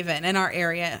called the Haven in our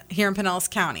area here in Pinellas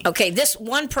County. Okay, this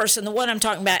one person, the one I'm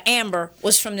talking about, Amber,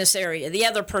 was from this area. The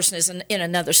other person is in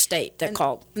another state. They're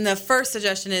called. And the first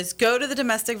suggestion is go to the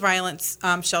domestic violence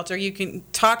shelter. You can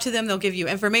talk to them. They'll give you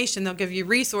information. They'll give you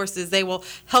resources. They will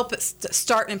help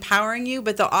start empowering you,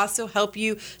 but they'll also help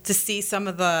you to see some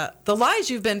of the lies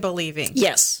you've been believing.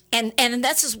 Yes, and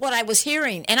this is what I was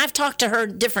hearing. And I've talked to her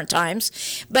different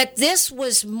times, but this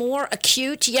was more acute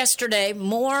yesterday,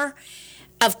 more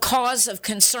of cause of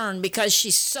concern because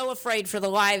she's so afraid for the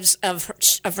lives of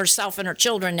herself and her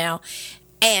children now,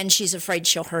 and she's afraid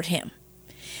she'll hurt him.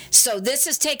 So this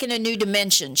has taken a new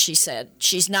dimension, she said.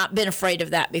 She's not been afraid of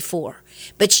that before,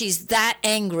 but she's that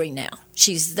angry now.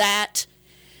 She's that...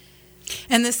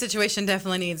 And this situation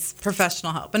definitely needs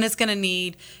professional help, and it's going to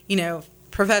need,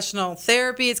 professional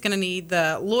therapy. It's going to need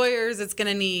the lawyers. It's going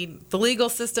to need the legal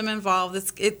system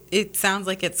involved. It sounds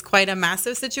like it's quite a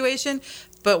massive situation,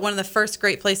 but one of the first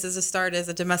great places to start is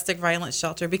a domestic violence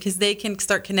shelter because they can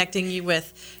start connecting you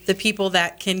with the people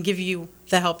that can give you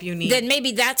the help you need. Then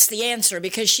maybe that's the answer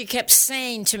because she kept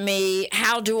saying to me,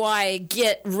 how do I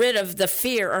get rid of the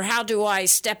fear or how do I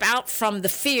step out from the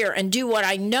fear and do what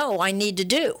I know I need to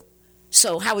do?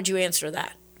 So how would you answer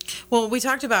that? Well, we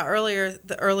talked about earlier,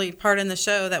 the early part in the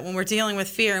show, that when we're dealing with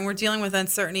fear and we're dealing with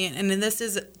uncertainty, and this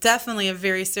is definitely a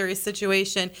very serious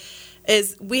situation,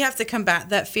 is we have to combat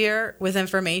that fear with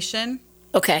information.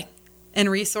 Okay. And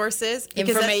resources.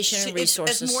 Information and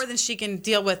resources. It's more than she can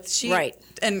deal with right.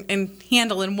 and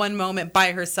handle in one moment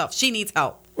by herself. She needs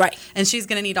help. Right. And she's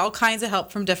going to need all kinds of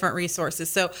help from different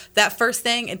resources. So that first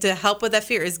thing to help with that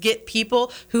fear is get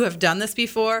people who have done this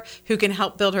before, who can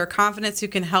help build her confidence, who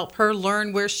can help her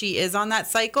learn where she is on that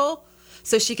cycle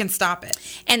so she can stop it.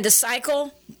 And the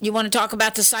cycle, you want to talk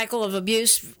about the cycle of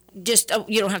abuse? Just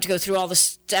you don't have to go through all the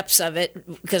steps of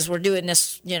it because we're doing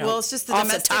this, well, it's just off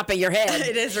the top of your head.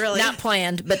 It is really not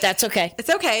planned, but that's okay. It's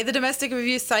okay. The domestic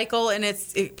abuse cycle, and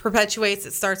it perpetuates.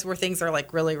 It starts where things are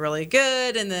like really, really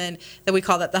good, and then we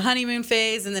call that the honeymoon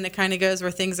phase, and then it kind of goes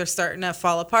where things are starting to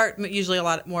fall apart. Usually, a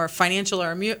lot more financial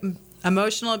or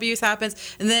emotional abuse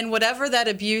happens, and then whatever that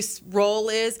abuse role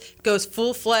is goes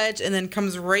full-fledged, and then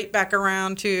comes right back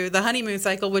around to the honeymoon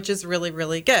cycle, which is really,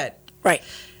 really good. Right.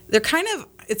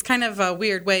 It's kind of a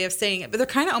weird way of saying it, but they're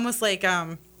kind of almost like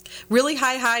really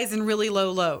high highs and really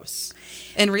low lows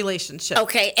in relationships.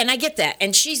 Okay, and I get that.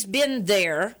 And she's been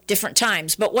there different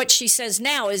times, but what she says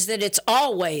now is that it's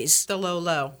always the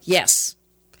low. Yes.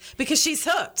 Because she's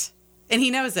hooked, and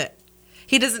he knows it.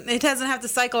 It doesn't have to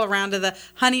cycle around to the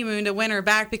honeymoon to win her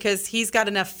back because he's got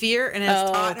enough fear and has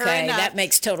taught her enough. That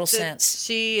makes total sense.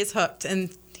 She is hooked,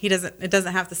 and it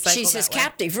doesn't have to cycle. She's his that way.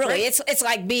 captive, really. Right. It's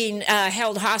like being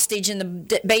held hostage in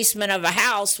the basement of a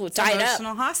house tied up.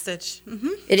 Emotional hostage. Mm-hmm.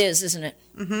 It is, isn't it?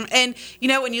 And, you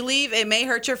know, when you leave, it may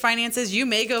hurt your finances. You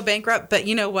may go bankrupt. But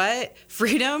you know what?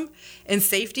 Freedom and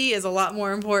safety is a lot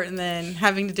more important than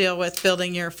having to deal with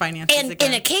building your finances And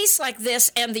again. in a case like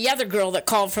this, and the other girl that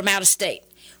called from out of state,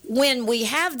 when we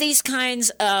have these kinds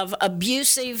of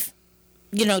abusive,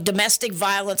 you know, domestic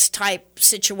violence type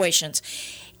situations,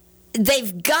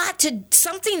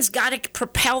 something's got to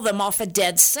propel them off a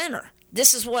dead center.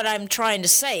 This is what I'm trying to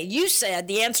say. You said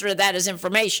the answer to that is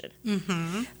information.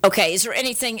 Mm-hmm. Okay, is there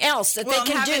anything else that they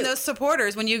can having do? Those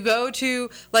supporters, when you go to,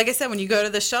 like I said, when you go to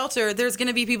the shelter, there's going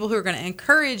to be people who are going to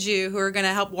encourage you, who are going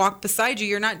to help walk beside you.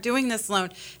 You're not doing this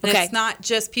alone. And Okay. It's not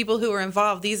just people who are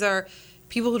involved. These are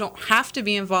people who don't have to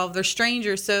be involved. They're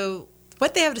strangers. So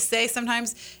what they have to say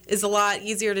sometimes is a lot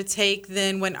easier to take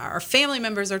than when our family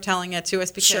members are telling it to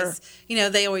us, because, Sure. you know,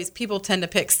 people tend to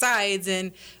pick sides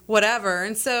and whatever.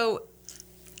 And so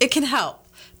it can help.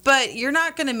 But you're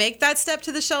not going to make that step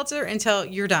to the shelter until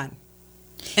you're done.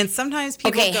 And sometimes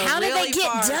people Okay, go how do really they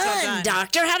get far until done,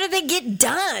 doctor? How do they get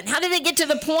done? How do they get to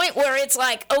the point where it's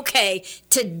like, okay,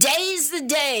 today's the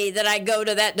day that I go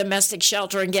to that domestic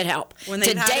shelter and get help. When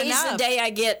they've had Today's enough. the day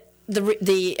I get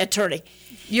the attorney.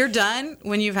 You're done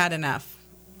when you've had enough.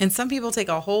 And some people take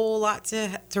a whole lot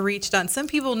to reach done. Some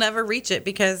people never reach it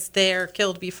because they're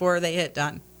killed before they hit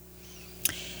done.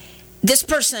 This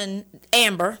person,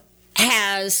 Amber,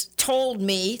 has told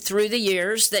me through the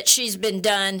years that she's been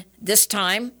done this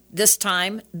time, to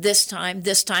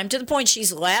the point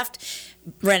she's left,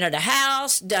 rented a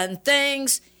house, done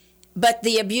things, but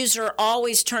the abuser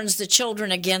always turns the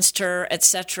children against her,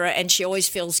 etc., and she always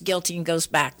feels guilty and goes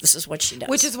back. This is what she does.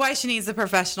 Which is why she needs the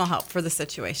professional help for the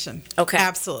situation. Okay.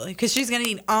 Absolutely. Because she's going to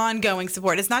need ongoing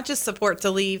support. It's not just support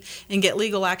to leave and get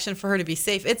legal action for her to be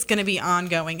safe. It's going to be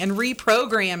ongoing and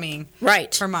reprogramming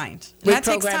her mind. And that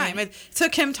takes time. It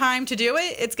took him time to do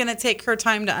it. It's going to take her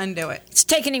time to undo it. It's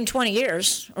taken him 20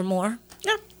 years or more.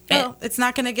 Yeah. Well, it's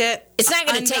not going to get It's not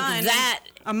going to take undone that.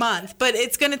 a month, but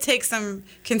it's going to take some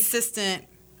consistent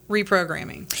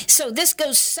reprogramming. So this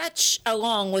goes such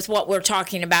along with what we're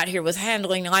talking about here with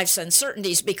handling life's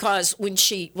uncertainties, because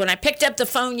when I picked up the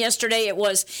phone yesterday, it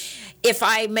was, if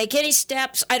I make any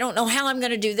steps, I don't know how I'm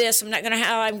going to do this.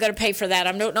 How I'm going to pay for that.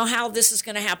 I don't know how this is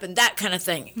going to happen. That kind of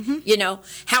thing. Mm-hmm. You know,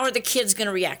 how are the kids going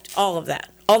to react? All of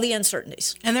that. All the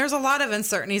uncertainties. And there's a lot of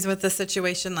uncertainties with a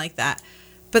situation like that.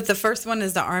 But the first one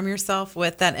is to arm yourself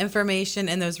with that information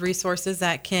and those resources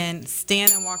that can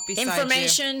stand and walk beside you.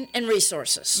 Information and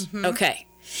resources. Mm-hmm. Okay.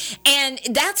 And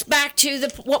that's back to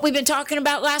what we've been talking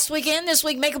about last week and this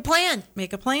week. Make a plan.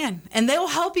 Make a plan. And they'll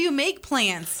help you make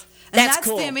plans. And that's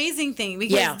cool. the amazing thing,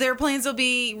 because their plans will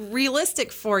be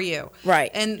realistic for you.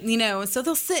 Right. And, you know, so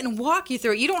they'll sit and walk you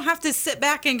through it. You don't have to sit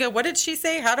back and go, what did she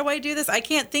say? How do I do this? I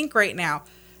can't think right now.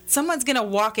 Someone's going to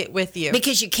walk it with you.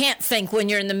 Because you can't think when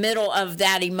you're in the middle of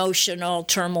that emotional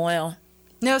turmoil.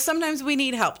 No, sometimes we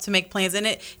need help to make plans. And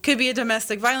it could be a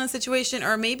domestic violence situation,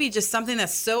 or maybe just something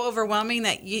that's so overwhelming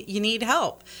that you need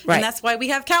help. Right. And that's why we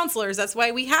have counselors. That's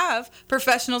why we have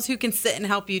professionals who can sit and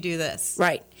help you do this.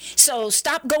 Right. So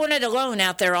stop going it alone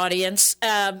out there, audience,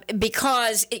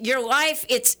 because your life,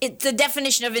 the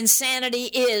definition of insanity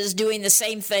is doing the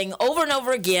same thing over and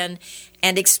over again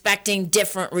and expecting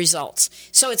different results.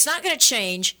 So it's not going to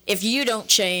change if you don't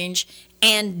change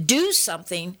and do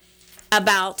something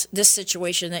about this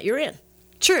situation that you're in.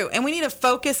 True. And we need to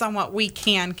focus on what we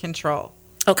can control.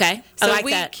 Okay. So I like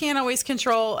we that. can't always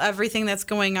control everything that's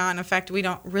going on. In fact, we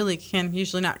can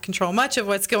usually not control much of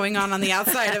what's going on the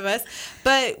outside of us.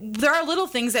 But there are little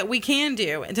things that we can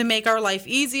do to make our life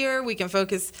easier. We can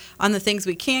focus on the things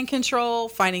we can control,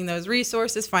 finding those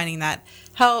resources, finding that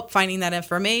help, finding that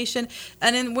information.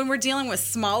 And then when we're dealing with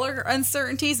smaller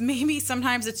uncertainties, maybe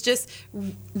sometimes it's just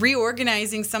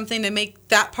reorganizing something to make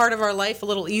that part of our life a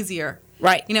little easier.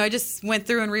 Right. You know, I just went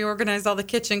through and reorganized all the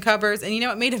kitchen cupboards, and, you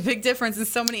know, it made a big difference in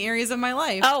so many areas of my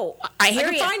life. Oh, I hear you.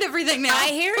 I can find everything now. I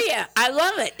hear you. I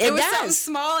love it. It was does. something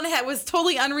small, and it was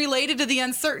totally unrelated to the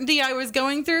uncertainty I was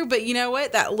going through. But you know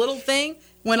what? That little thing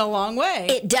went a long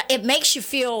way. It makes you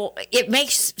feel,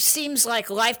 seems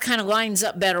like life kind of lines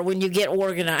up better when you get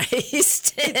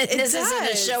organized. This isn't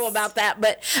a show about that,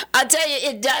 but I'll tell you,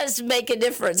 it does make a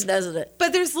difference, doesn't it?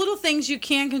 But there's little things you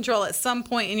can control at some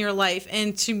point in your life,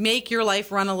 and to make your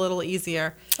life run a little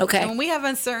easier. Okay. And when we have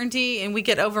uncertainty and we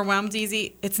get overwhelmed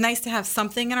easy, it's nice to have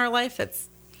something in our life that's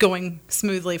going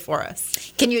smoothly for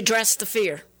us. Can you address the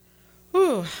fear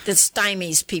that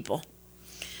stymies people,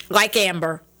 like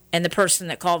Amber and the person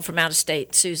that called from out of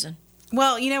state, Susan?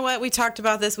 Well, you know what? We talked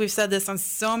about this. We've said this on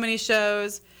so many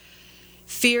shows.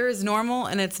 Fear is normal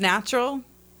and it's natural,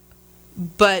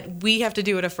 but we have to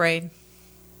do it afraid.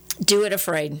 Do it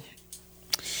afraid.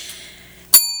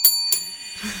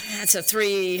 That's a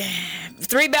three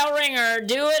bell ringer.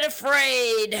 Do it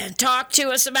afraid. Talk to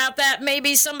us about that.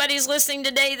 Maybe somebody's listening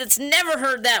today that's never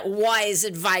heard that wise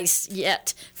advice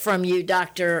yet from you,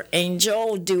 Dr.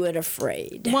 Angel. Do it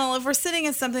afraid. Well, if we're sitting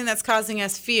in something that's causing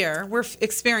us fear, we're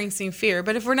experiencing fear.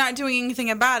 But if we're not doing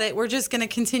anything about it, we're just going to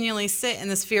continually sit in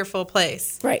this fearful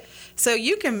place. Right. So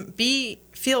you can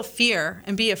feel fear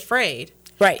and be afraid.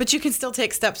 Right. But you can still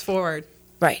take steps forward.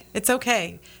 Right. It's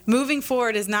okay. Moving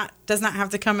forward does not have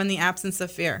to come in the absence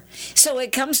of fear. So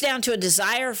it comes down to a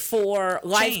desire for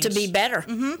life Change. to be better,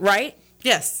 right?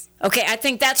 Yes. Okay, I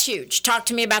think that's huge. Talk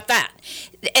to me about that.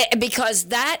 Because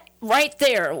that right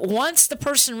there, once the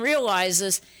person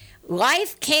realizes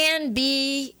life can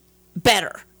be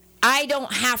better, I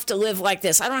don't have to live like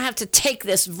this. I don't have to take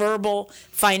this verbal,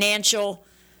 financial,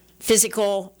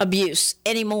 physical abuse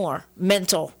anymore,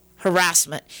 mental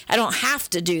harassment. I don't have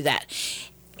to do that.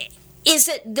 Is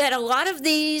it that a lot of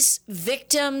these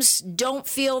victims don't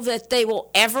feel that they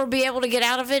will ever be able to get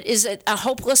out of it? Is it a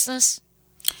hopelessness?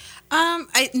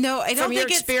 I don't From your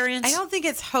think experience? I don't think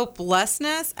it's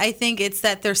hopelessness. I think it's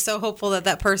that they're so hopeful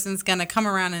that person's going to come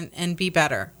around and be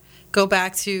better. Go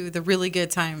back to the really good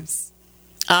times.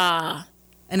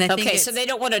 And I think so they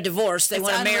don't want a divorce. They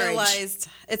want a marriage.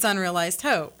 It's unrealized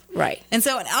hope. Right. And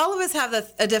so all of us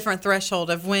have a different threshold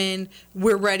of when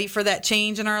we're ready for that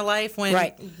change in our life,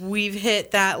 when we've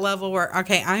hit that level where,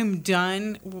 okay, I'm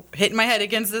done hitting my head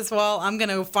against this wall. I'm going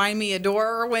to find me a door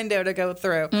or a window to go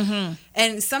through. Mm-hmm.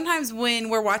 And sometimes when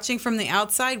we're watching from the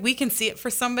outside, we can see it for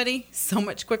somebody so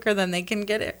much quicker than they can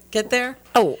get there.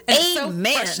 Oh, and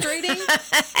amen. It's so frustrating.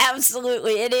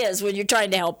 Absolutely, it is when you're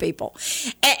trying to help people.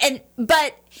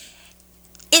 But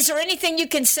is there anything you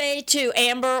can say to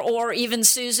Amber or even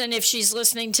Susan, if she's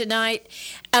listening tonight,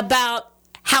 about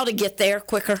how to get there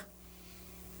quicker?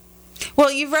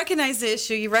 Well, you've recognized the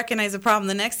issue. You recognize the problem.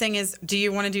 The next thing is, do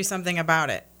you want to do something about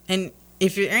it? And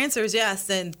if your answer is yes,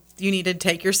 then you need to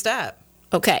take your step.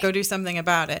 Okay. Go do something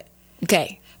about it.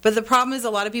 Okay. But the problem is a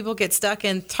lot of people get stuck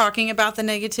in talking about the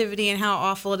negativity and how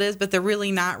awful it is, but they're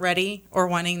really not ready or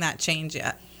wanting that change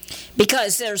yet.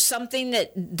 Because there's something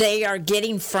that they are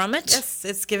getting from it? Yes,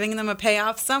 it's giving them a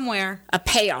payoff somewhere. A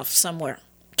payoff somewhere.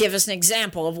 Give us an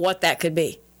example of what that could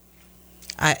be.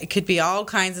 It could be all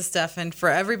kinds of stuff, and for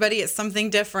everybody it's something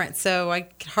different. So I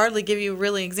could hardly give you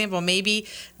really an example. Maybe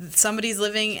somebody's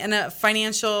living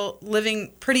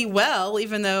pretty well,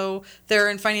 even though they're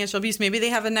in financial abuse. Maybe they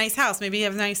have a nice house. Maybe they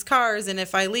have nice cars, and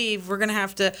if I leave, we're going to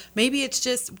have to... Maybe it's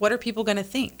just, what are people going to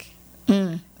think?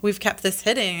 We've kept this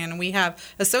hidden, and we have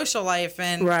a social life,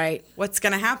 and what's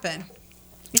going to happen?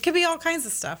 It could be all kinds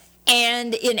of stuff.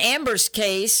 And in Amber's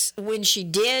case, when she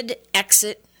did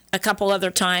exit a couple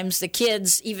other times, the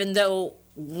kids, even though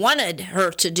wanted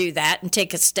her to do that and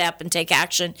take a step and take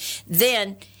action,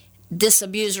 then this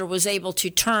abuser was able to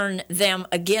turn them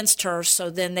against her, so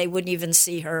then they wouldn't even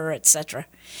see her, etc.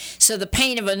 So the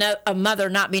pain of a mother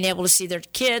not being able to see their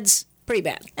kids, pretty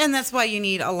bad. And that's why you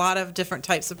need a lot of different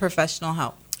types of professional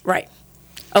help. Right.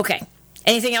 Okay.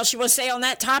 Anything else you want to say on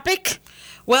that topic?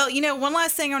 Well, one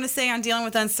last thing I want to say on dealing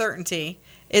with uncertainty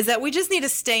is that we just need to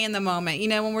stay in the moment.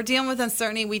 When we're dealing with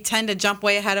uncertainty, we tend to jump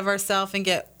way ahead of ourselves and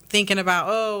get thinking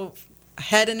about,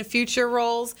 ahead in the future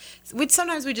roles.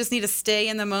 Sometimes we just need to stay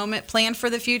in the moment, plan for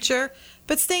the future,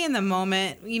 but stay in the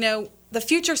moment. The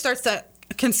future starts to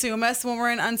consume us when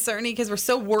we're in uncertainty because we're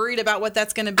so worried about what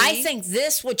that's going to be. I think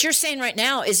what you're saying right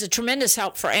now is a tremendous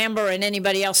help for Amber and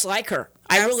anybody else like her.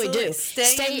 I really do.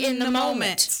 Stay in the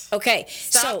moment. Okay.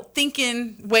 Stop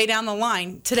thinking way down the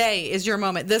line. Today is your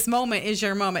moment. This moment is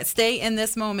your moment. Stay in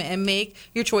this moment and make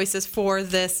your choices for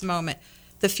this moment.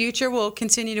 The future will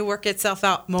continue to work itself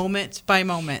out moment by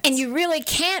moment. And you really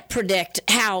can't predict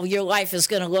how your life is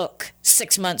going to look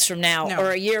 6 months from now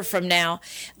or a year from now.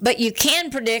 But you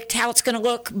can predict how it's going to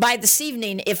look by this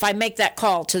evening if I make that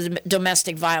call to the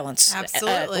domestic violence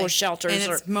or shelters.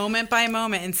 And it's moment by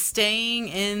moment. And staying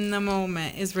in the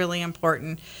moment is really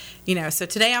important. So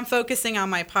today I'm focusing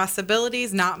on my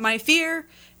possibilities, not my fear.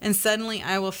 And suddenly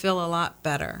I will feel a lot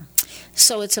better.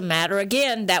 So it's a matter,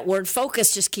 again, that word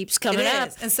focus just keeps coming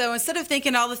up. And so instead of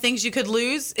thinking all the things you could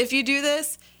lose if you do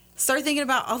this, start thinking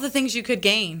about all the things you could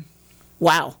gain.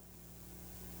 Wow.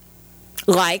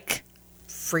 Like?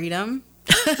 Freedom.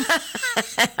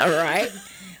 All right.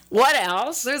 What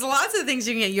else? There's lots of things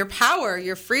you can get. Your power,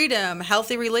 your freedom,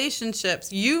 healthy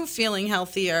relationships, you feeling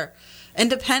healthier,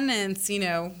 independence,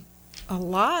 a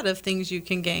lot of things you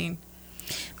can gain.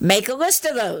 Make a list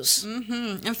of those.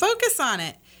 And focus on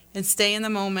it. And stay in the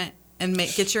moment and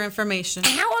get your information.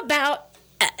 How about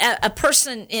a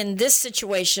person in this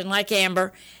situation, like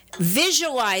Amber,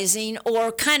 visualizing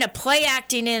or kind of play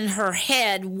acting in her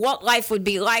head what life would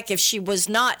be like if she was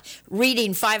not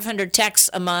reading 500 texts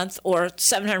a month or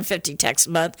 750 texts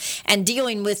a month and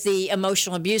dealing with the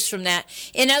emotional abuse from that.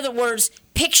 In other words,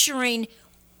 picturing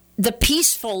the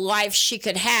peaceful life she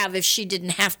could have if she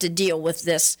didn't have to deal with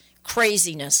this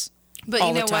craziness. But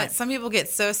you know what? Some people get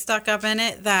so stuck up in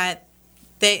it that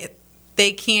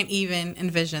they can't even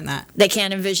envision that. They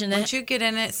can't envision that? Once you get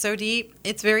in it so deep,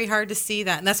 it's very hard to see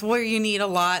that. And that's where you need a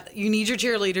lot. You need your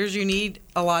cheerleaders. You need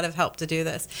a lot of help to do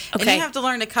this. Okay. And you have to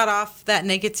learn to cut off that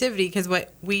negativity, because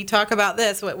what we talk about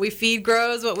this, what we feed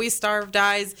grows, what we starve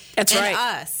dies. That's right.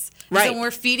 Us. Right. So when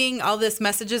we're feeding all this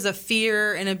messages of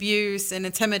fear and abuse and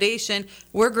intimidation,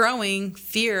 we're growing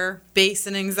fear based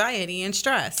in anxiety and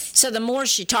stress. So the more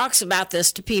she talks about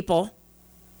this to people,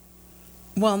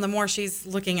 well, and the more she's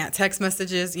looking at text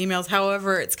messages, emails,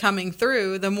 however it's coming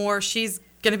through, the more she's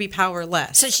going to be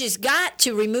powerless. So she's got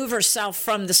to remove herself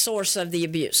from the source of the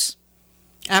abuse.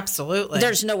 Absolutely.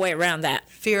 There's no way around that.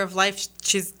 Fear of life,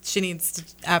 she needs to,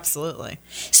 absolutely.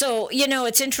 So,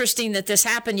 it's interesting that this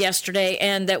happened yesterday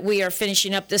and that we are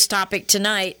finishing up this topic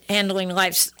tonight, handling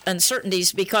life's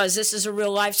uncertainties, because this is a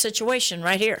real life situation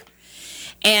right here.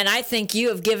 And I think you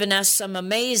have given us some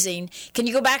amazing... Can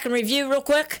you go back and review real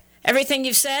quick? Everything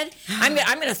you've said, I'm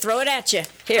going to throw it at you.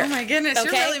 Here. Oh, my goodness.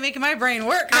 Okay? You're really making my brain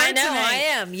work. I know, tonight. I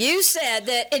am. You said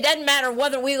that it doesn't matter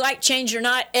whether we like change or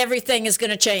not, everything is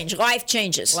going to change. Life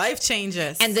changes. Life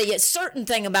changes. And the certain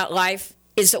thing about life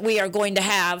is that we are going to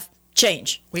have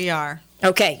change. We are.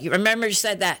 Okay, you remember you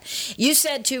said that. You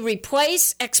said to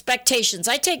replace expectations.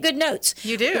 I take good notes.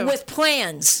 You do. With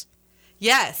plans.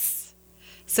 Yes.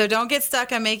 So don't get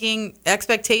stuck on making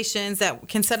expectations that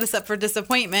can set us up for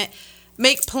disappointment.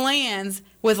 Make plans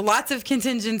with lots of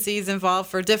contingencies involved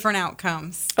for different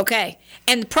outcomes. Okay.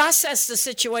 And process the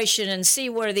situation and see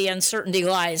where the uncertainty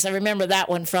lies. I remember that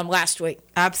one from last week.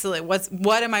 Absolutely.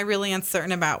 What am I really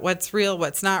uncertain about? What's real?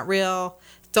 What's not real?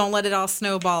 Don't let it all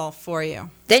snowball for you.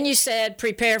 Then you said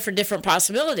prepare for different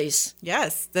possibilities.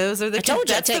 Yes, those are the... I told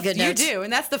you I take good notes. You do,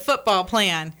 and that's the football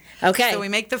plan. Okay. So we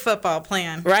make the football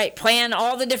plan. Right. Plan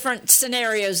all the different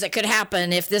scenarios that could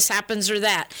happen if this happens or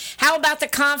that. How about the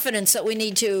confidence that we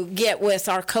need to get with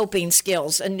our coping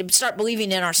skills and start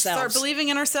believing in ourselves? Start believing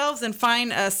in ourselves and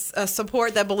find a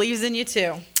support that believes in you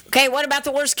too. Okay, what about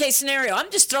the worst case scenario?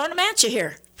 I'm just throwing them at you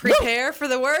here. Prepare for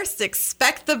the worst,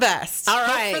 expect the best. All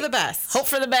right. Hope for the best. Hope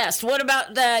for the best. What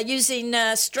about using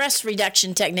stress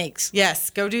reduction techniques? Yes,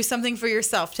 go do something for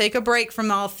yourself. Take a break from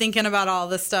all thinking about all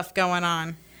this stuff going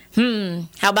on.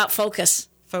 How about focus?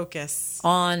 Focus.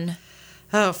 On?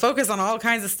 Focus on all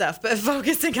kinds of stuff, but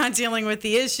focusing on dealing with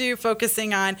the issue,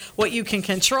 focusing on what you can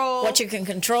control. What you can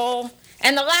control.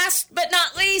 And the last but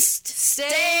not least,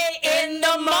 stay in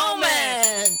the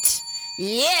moment.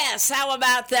 Yes, how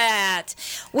about that?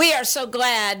 We are so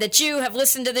glad that you have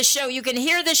listened to this show. You can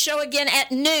hear this show again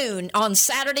at noon on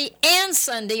Saturday and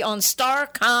Sunday on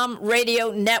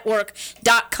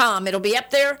StarComRadioNetwork.com. It'll be up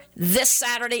there this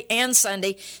Saturday and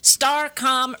Sunday.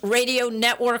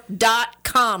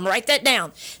 StarComRadioNetwork.com. Write that down.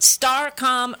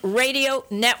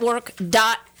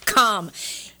 StarComRadioNetwork.com.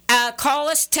 Call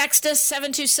us, text us,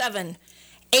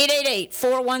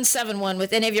 727-888-4171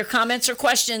 with any of your comments or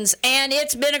questions. And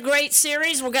it's been a great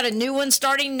series. We've got a new one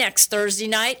starting next Thursday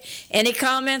night. Any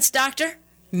comments, Doctor?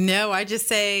 No, I just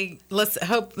say let's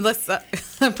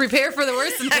prepare for the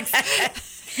worst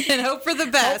and hope for the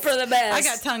best. Hope for the best. I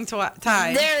got tongue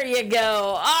tied. There you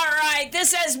go. All right,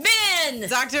 this has been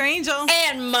Dr. Angel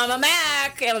and Mama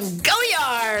Mac and Go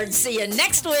Yard. See you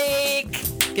next week.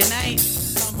 Good night.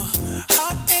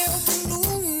 Hot air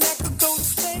balloon that could go to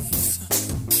space.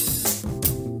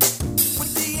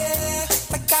 With the air,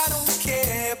 like I don't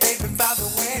care, baby, by the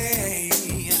way.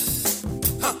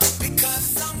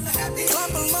 Because I'm happy.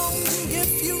 Clap along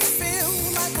if you feel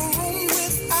like a room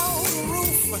without a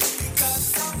roof.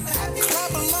 Because I'm happy.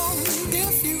 Clap along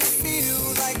if you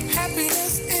feel like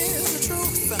happiness is the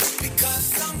truth.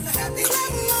 Because I'm happy.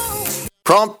 Clap along.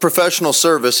 Prompt professional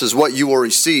service is what you will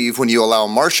receive when you allow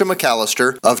Marcia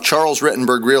McAllister of Charles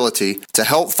Rittenberg Realty to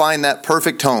help find that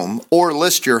perfect home or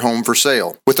list your home for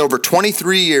sale. With over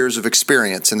 23 years of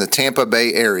experience in the Tampa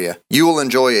Bay area, you will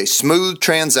enjoy a smooth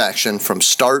transaction from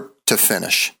start to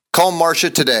finish. Call Marcia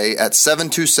today at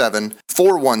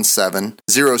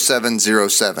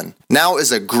 727-417-0707. Now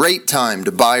is a great time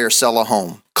to buy or sell a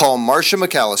home. call Marcia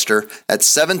McAllister at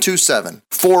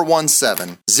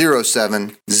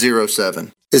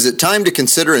 727-417-0707. Is it time to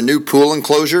consider a new pool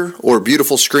enclosure or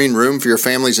beautiful screen room for your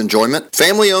family's enjoyment?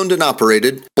 Family owned and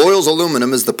operated, Boyles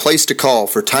Aluminum is the place to call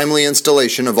for timely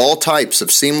installation of all types of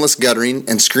seamless guttering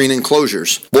and screen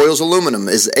enclosures. Boyles Aluminum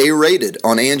is A-rated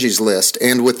on Angie's List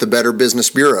and with the Better Business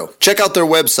Bureau. Check out their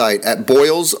website at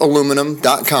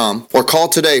boylesaluminum.com or call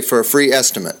today for a free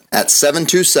estimate at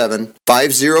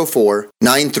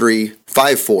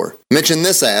 727-504-9354. Mention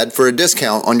this ad for a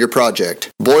discount on your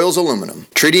project. Boyles Aluminum,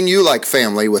 treating you like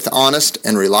family with honest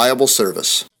and reliable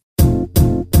service.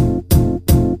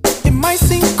 It might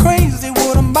seem crazy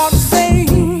what I'm about to say.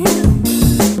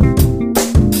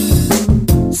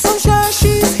 Sunshine,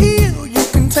 she's here, you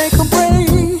can take a break.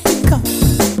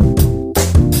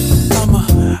 I'm a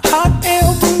hot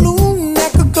air balloon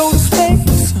that could go to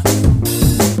space.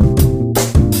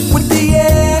 With the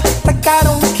air, like I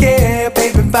don't care,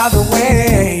 baby, by the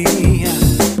way.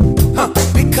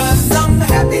 Because I'm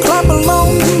happy. Clap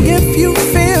along if you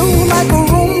feel like a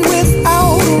room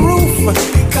without a roof.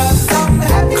 Because I'm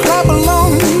happy. Clap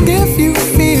along if you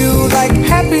feel like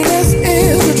happiness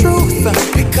is the truth.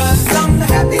 Because I'm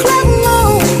happy. Clap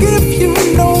along if you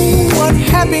know what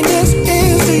happiness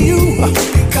is to you.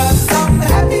 Because I'm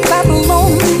happy. Clap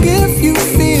along if you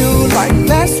feel like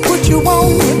that's what you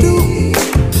want to do.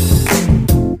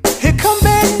 Here come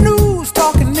bad news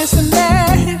talking this and that.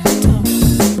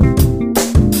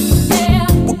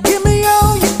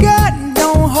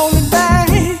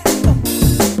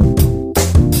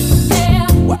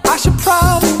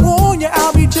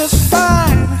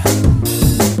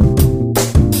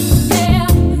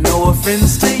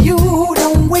 Friends to you,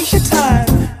 don't waste your time.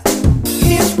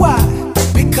 Here's why.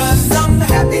 Because I'm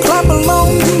happy. Clap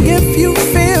along if you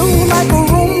feel like a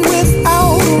room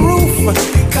without a roof.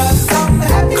 Because I'm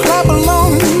happy. Clap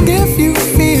along if you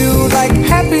feel like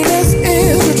happiness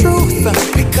is the truth.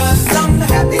 Because I'm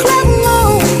happy. Clap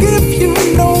along if you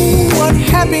know what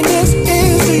happiness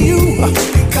is to you.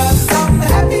 Because I'm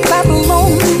happy. Clap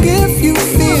along if you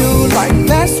feel like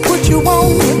that's what you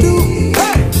want to do.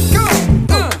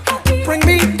 Bring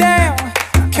me down,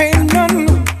 can't none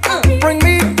bring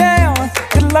me down.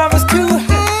 Your love is too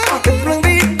high to bring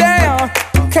me down.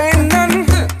 Can't none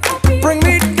bring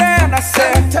me down. I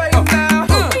said,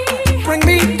 bring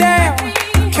me down,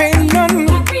 can't none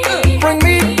bring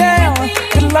me down.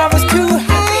 Your love is too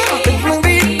high to bring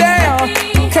me down.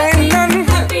 Can't none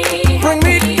bring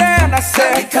me down. I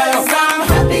said, because